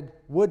invented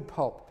wood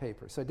pulp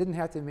paper, so it didn't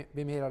have to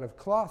be made out of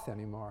cloth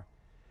anymore.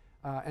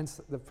 And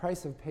so the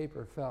price of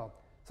paper fell.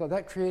 So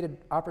that created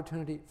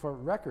opportunity for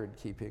record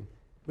keeping,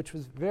 which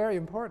was very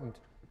important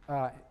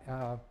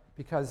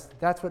because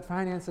that's what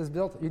finance is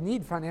built. You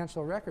need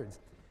financial records.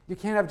 You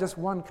can't have just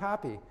one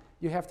copy.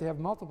 You have to have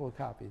multiple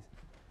copies.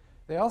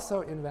 They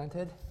also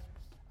invented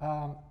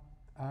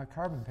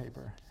carbon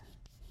paper.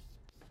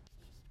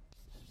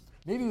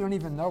 Maybe you don't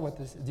even know what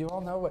this is. Do you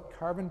all know what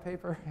carbon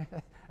paper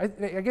I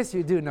guess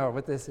you do know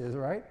what this is,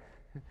 right?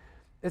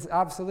 It's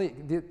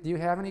obsolete. Do you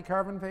have any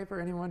carbon paper?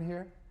 Anyone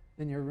here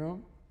in your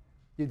room?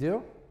 You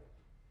do?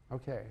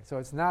 Okay, so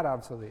it's not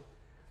obsolete.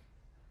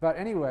 But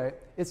anyway,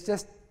 it's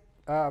just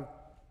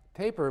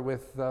paper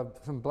with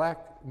some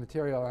black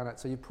material on it.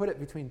 So you put it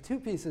between two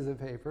pieces of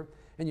paper,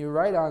 and you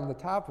write on the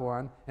top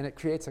one, and it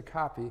creates a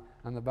copy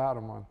on the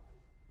bottom one.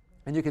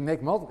 And you can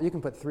make multiple. You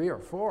can put 3 or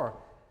 4.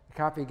 The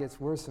copy gets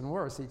worse and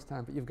worse each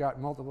time, but you've got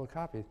multiple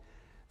copies.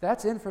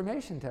 That's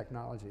information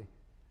technology.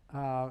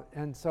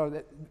 And so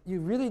that you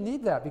really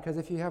need that, because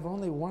if you have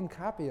only one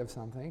copy of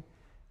something,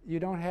 you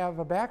don't have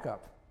a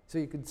backup. So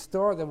you could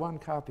store the one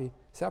copy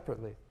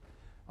separately.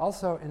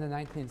 Also in the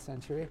 19th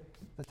century,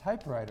 the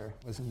typewriter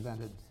was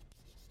invented.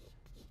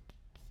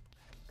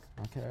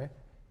 Okay.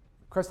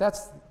 Of course,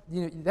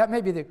 that may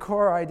be the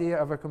core idea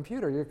of a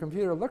computer. Your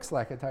computer looks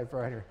like a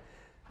typewriter.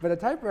 But a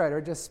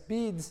typewriter just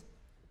speeds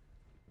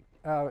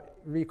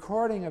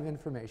recording of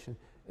information.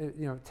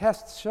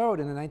 Tests showed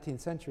in the 19th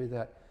century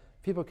that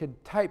people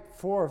could type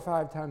 4 or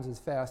 5 times as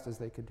fast as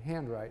they could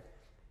handwrite.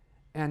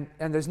 And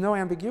there's no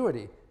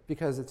ambiguity,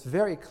 because it's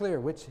very clear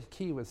which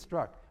key was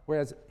struck.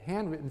 Whereas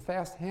handwritten,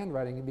 fast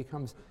handwriting, it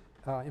becomes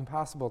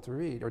impossible to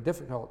read or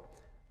difficult.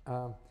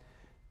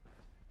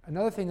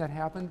 Another thing that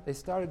happened, they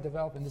started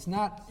developing, it's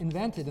not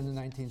invented in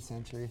the 19th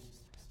century,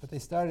 but they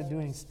started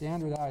doing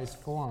standardized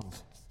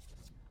forms.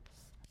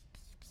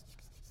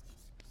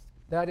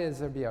 That is,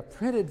 there'd be a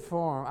printed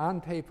form on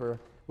paper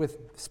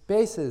with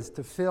spaces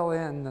to fill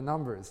in the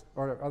numbers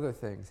or other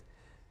things.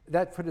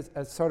 That put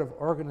a sort of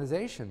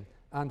organization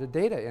onto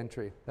data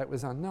entry that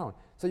was unknown.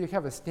 So you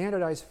have a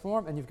standardized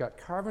form, and you've got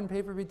carbon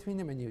paper between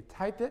them, and you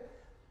type it.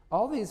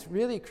 All these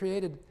really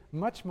created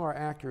much more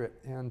accurate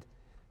and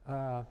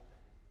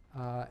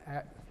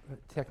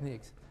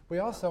techniques. We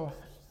also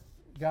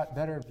got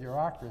better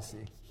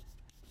bureaucracy.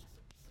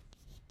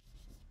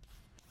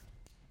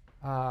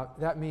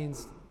 That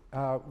means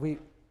we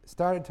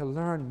started to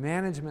learn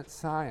management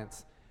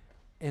science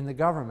in the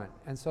government,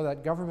 and so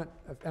that government,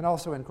 and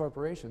also in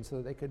corporations, so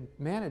that they could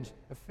manage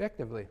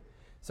effectively.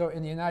 So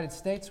in the United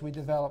States, we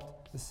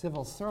developed the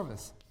civil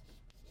service.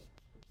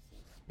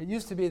 It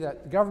used to be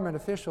that government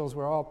officials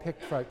were all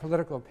picked by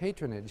political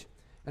patronage,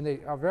 and they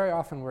very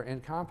often were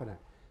incompetent.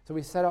 So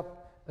we set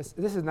up,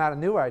 this is not a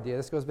new idea,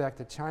 this goes back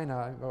to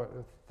China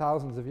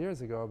thousands of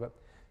years ago, but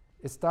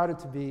it started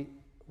to be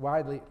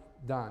widely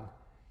done.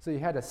 So you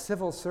had a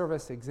civil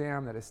service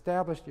exam that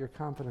established your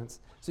competence.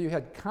 So you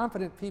had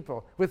competent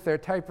people with their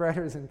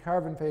typewriters and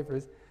carbon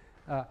papers.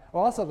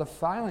 Also the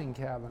filing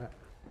cabinet.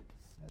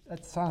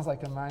 That sounds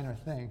like a minor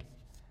thing.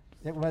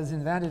 It was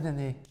invented in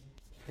the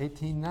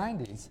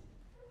 1890s.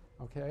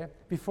 Okay?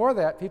 Before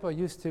that, people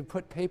used to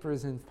put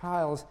papers in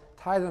piles,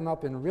 tie them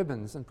up in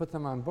ribbons, and put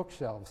them on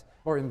bookshelves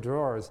or in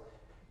drawers.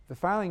 The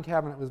filing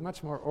cabinet was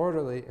much more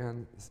orderly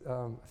and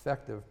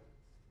effective.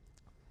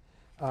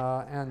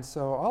 And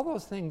so all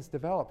those things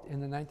developed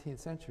in the 19th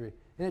century.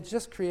 And it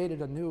just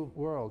created a new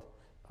world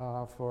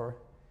for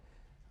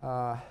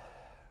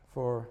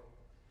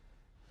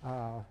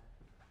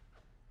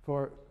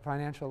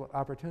financial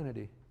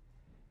opportunity.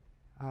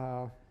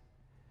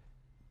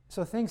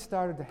 So things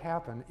started to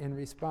happen in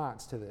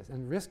response to this,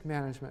 and risk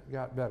management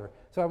got better.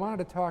 So I wanted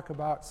to talk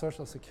about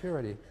Social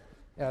Security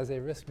as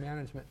a risk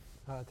management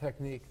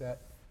technique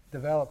that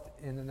developed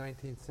in the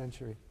 19th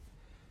century.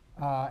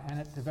 And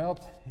it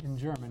developed in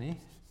Germany.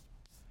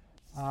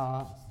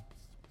 And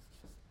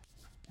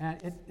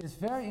it is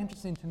very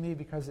interesting to me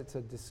because it's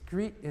a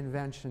discrete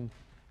invention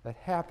that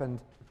happened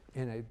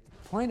in a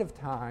point of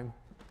time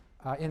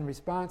in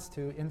response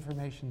to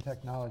information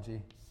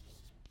technology.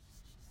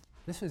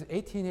 This was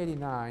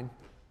 1889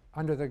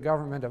 under the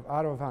government of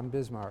Otto von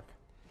Bismarck.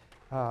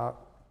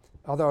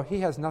 Although he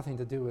has nothing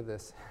to do with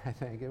this, I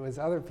think. It was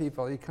other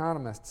people,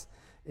 economists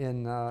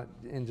in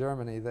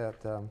Germany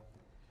that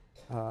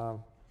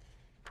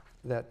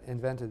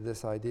invented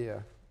this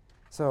idea.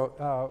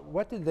 So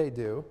what did they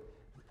do?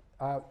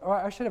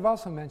 I should have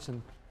also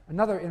mentioned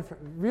another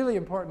really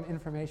important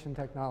information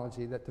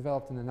technology that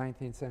developed in the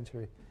 19th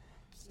century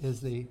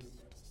is the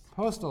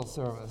postal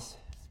service.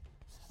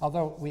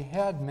 Although we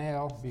had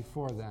mail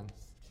before then.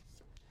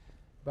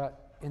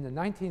 But in the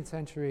 19th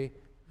century,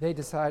 they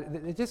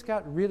decided, they just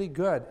got really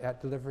good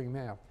at delivering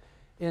mail.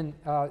 In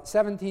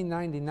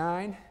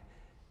 1799,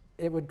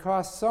 it would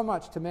cost so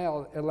much to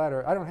mail a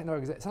letter, I don't know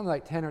exactly, something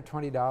like $10 or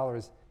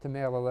 $20 to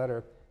mail a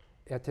letter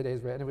at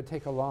today's rate, and it would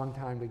take a long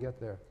time to get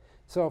there.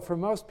 So for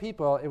most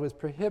people, it was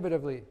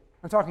prohibitively,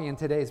 I'm talking in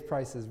today's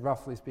prices,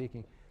 roughly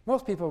speaking,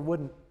 most people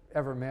wouldn't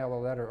ever mail a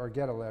letter or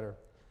get a letter.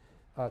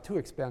 Too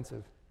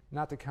expensive,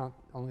 not to count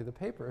only the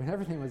paper, and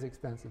everything was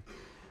expensive.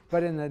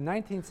 But in the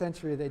 19th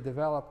century, they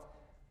developed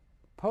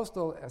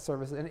postal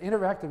services and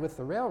interacted with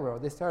the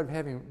railroad. They started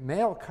having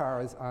mail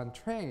cars on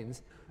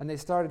trains, and they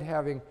started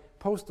having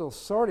postal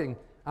sorting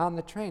on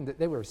the train, that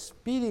they were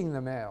speeding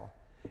the mail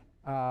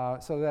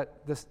so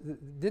that this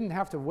didn't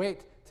have to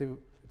wait to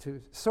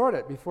sort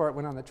it before it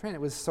went on the train.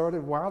 It was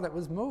sorted while it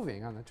was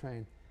moving on the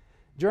train.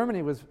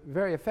 Germany was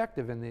very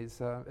effective in these.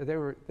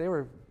 They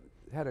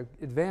had an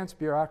advanced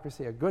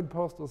bureaucracy, a good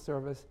postal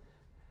service,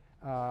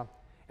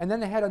 and then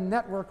they had a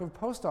network of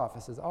post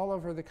offices all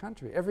over the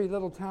country. Every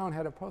little town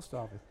had a post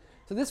office.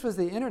 So this was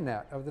the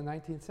internet of the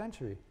 19th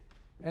century,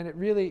 and it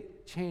really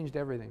changed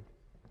everything.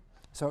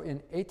 So in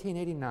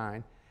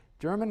 1889,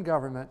 German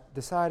government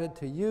decided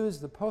to use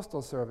the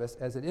postal service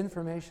as an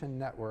information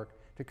network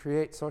to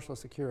create Social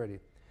Security.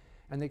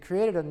 And they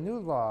created a new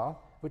law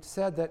which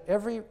said that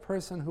every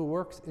person who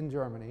works in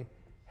Germany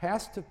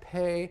has to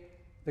pay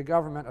the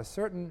government a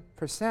certain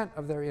percent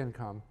of their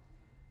income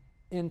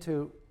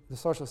into the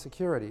Social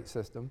Security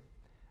system.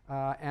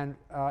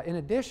 In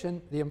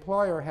addition, the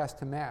employer has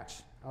to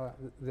match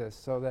this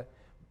so that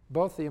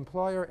both the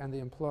employer and the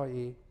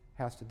employee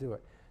has to do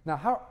it. Now,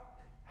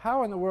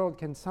 how in the world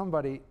can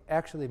somebody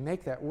actually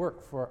make that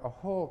work for a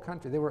whole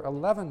country? There were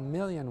 11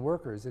 million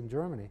workers in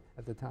Germany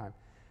at the time.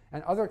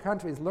 And other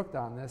countries looked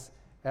on this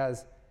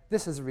as,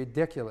 this is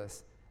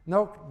ridiculous.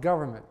 No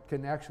government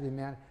can actually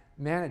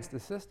manage the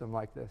system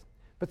like this.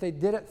 But they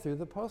did it through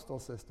the postal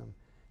system.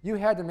 You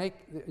had to make,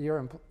 your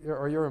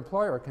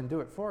employer can do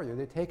it for you.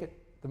 They take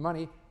the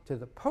money to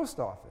the post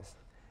office,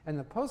 and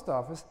the post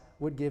office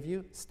would give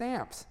you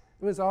stamps.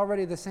 It was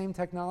already the same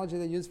technology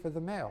they used for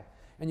the mail.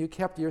 And you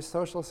kept your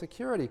Social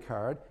Security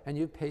card, and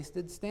you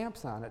pasted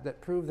stamps on it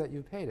that proved that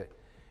you paid it.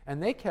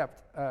 And they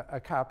kept a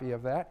copy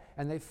of that,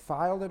 and they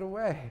filed it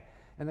away.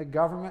 And the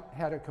government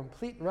had a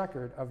complete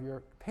record of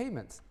your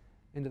payments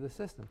into the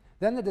system.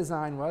 Then the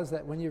design was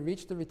that when you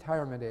reached the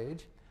retirement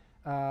age,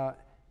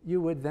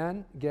 you would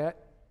then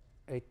get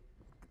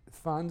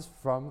funds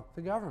from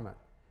the government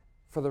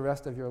for the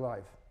rest of your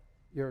life,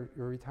 your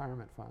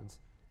retirement funds.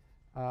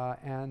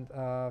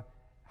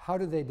 How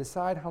did they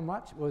decide how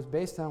much? It was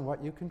based on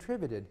what you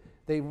contributed.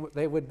 They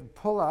would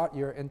pull out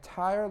your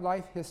entire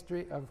life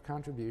history of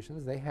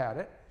contributions. They had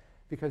it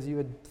because you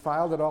had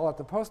filed it all at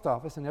the post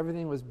office and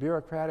everything was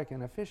bureaucratic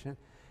and efficient.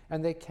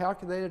 And they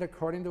calculated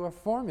according to a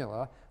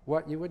formula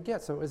what you would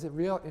get. So it was a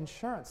real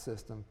insurance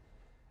system.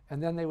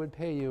 And then they would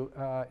pay you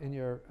in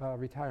your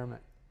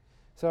retirement.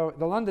 So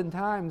the London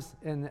Times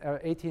in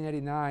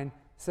 1889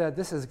 said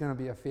this is going to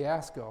be a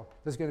fiasco.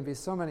 There's going to be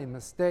so many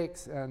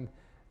mistakes and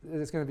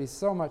there's going to be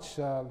so much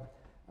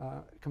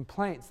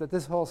complaints that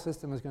this whole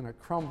system is going to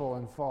crumble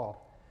and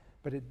fall.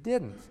 But it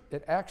didn't.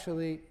 It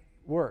actually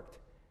worked.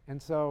 And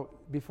so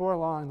before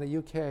long, the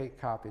UK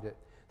copied it.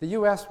 The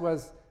US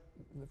was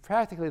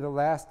practically the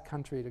last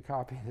country to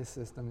copy this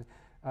system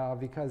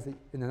because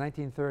in the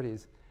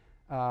 1930s,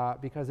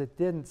 because it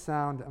didn't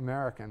sound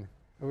American.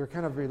 We were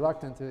kind of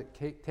reluctant to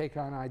take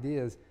on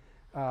ideas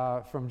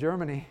from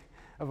Germany,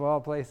 of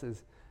all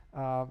places.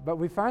 But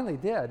we finally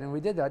did, and we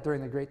did that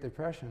during the Great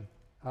Depression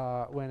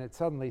when it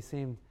suddenly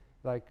seemed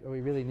like we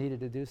really needed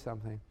to do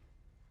something.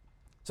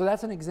 So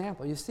that's an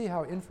example. You see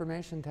how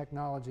information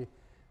technology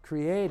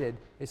created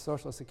a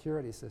Social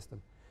Security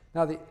system.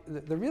 Now,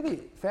 the really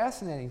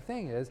fascinating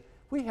thing is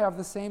we have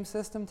the same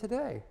system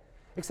today,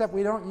 except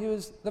we don't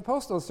use the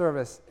Postal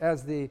Service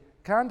as the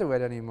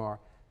conduit anymore.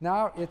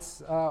 Now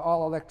it's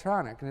all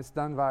electronic and it's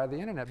done via the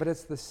internet, but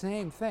it's the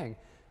same thing.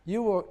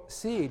 You will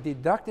see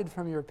deducted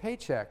from your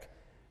paycheck,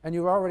 and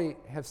you already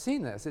have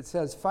seen this, it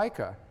says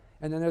FICA,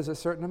 and then there's a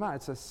certain amount.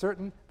 It's a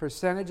certain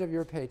percentage of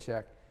your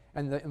paycheck,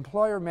 and the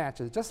employer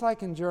matches, just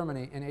like in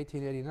Germany in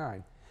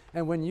 1889.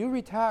 And when you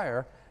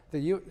retire,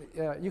 you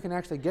can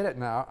actually get it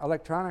now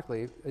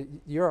electronically,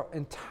 your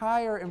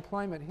entire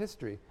employment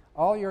history,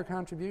 all your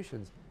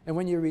contributions. And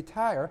when you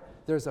retire,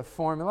 there's a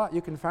formula.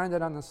 You can find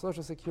it on the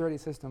Social Security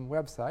System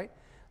website,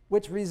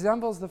 which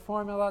resembles the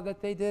formula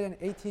that they did in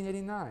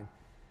 1889.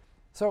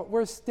 So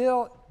we're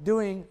still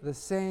doing the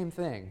same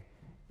thing.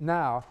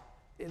 Now,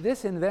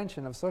 this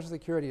invention of Social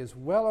Security is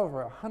well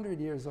over 100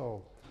 years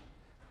old.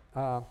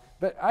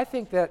 But I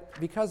think that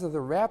because of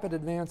the rapid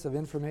advance of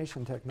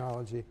information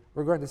technology,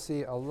 we're going to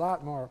see a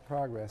lot more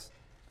progress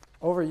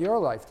over your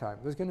lifetime.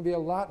 There's going to be a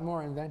lot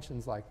more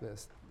inventions like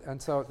this.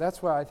 And so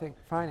that's why I think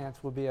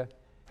finance will be an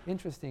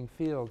interesting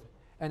field.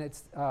 And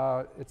it's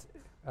for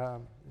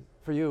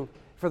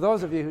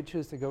those of you who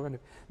choose to go into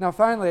it. Now,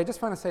 finally, I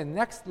just want to say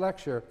next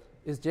lecture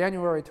is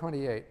January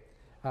 28th.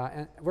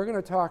 And we're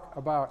going to talk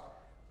about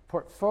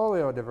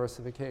portfolio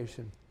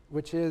diversification,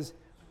 which is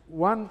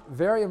one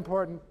very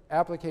important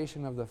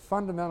application of the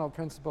fundamental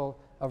principle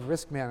of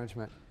risk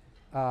management,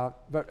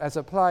 but as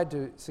applied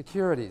to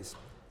securities.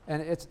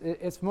 And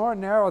it's more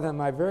narrow than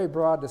my very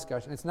broad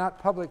discussion. It's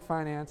not public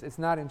finance, it's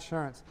not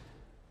insurance,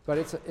 but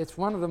it's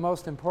one of the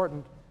most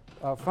important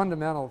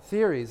fundamental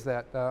theories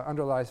that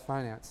underlies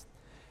finance.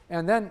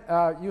 And then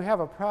you have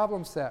a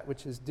problem set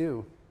which is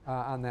due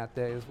on that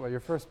day as well,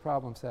 your first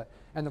problem set.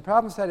 And the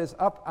problem set is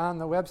up on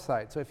the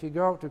website. So if you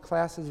go to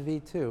Classes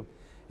V2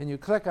 and you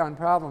click on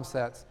problem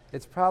sets,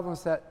 it's problem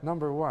set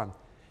number 1.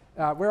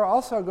 We're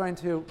also going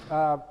to,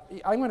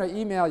 I'm going to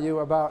email you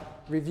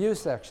about review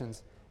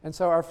sections. And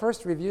so our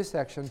first review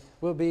section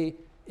will be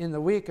in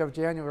the week of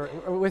January,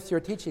 with your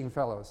teaching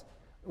fellows.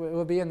 It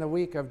will be in the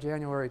week of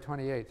January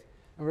 28th.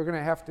 And we're going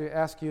to have to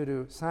ask you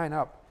to sign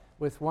up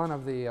with one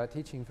of the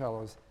teaching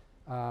fellows.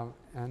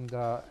 And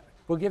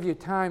we'll give you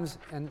times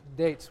and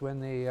dates when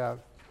the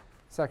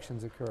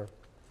sections occur.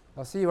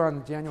 I'll see you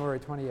on January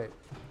 28th.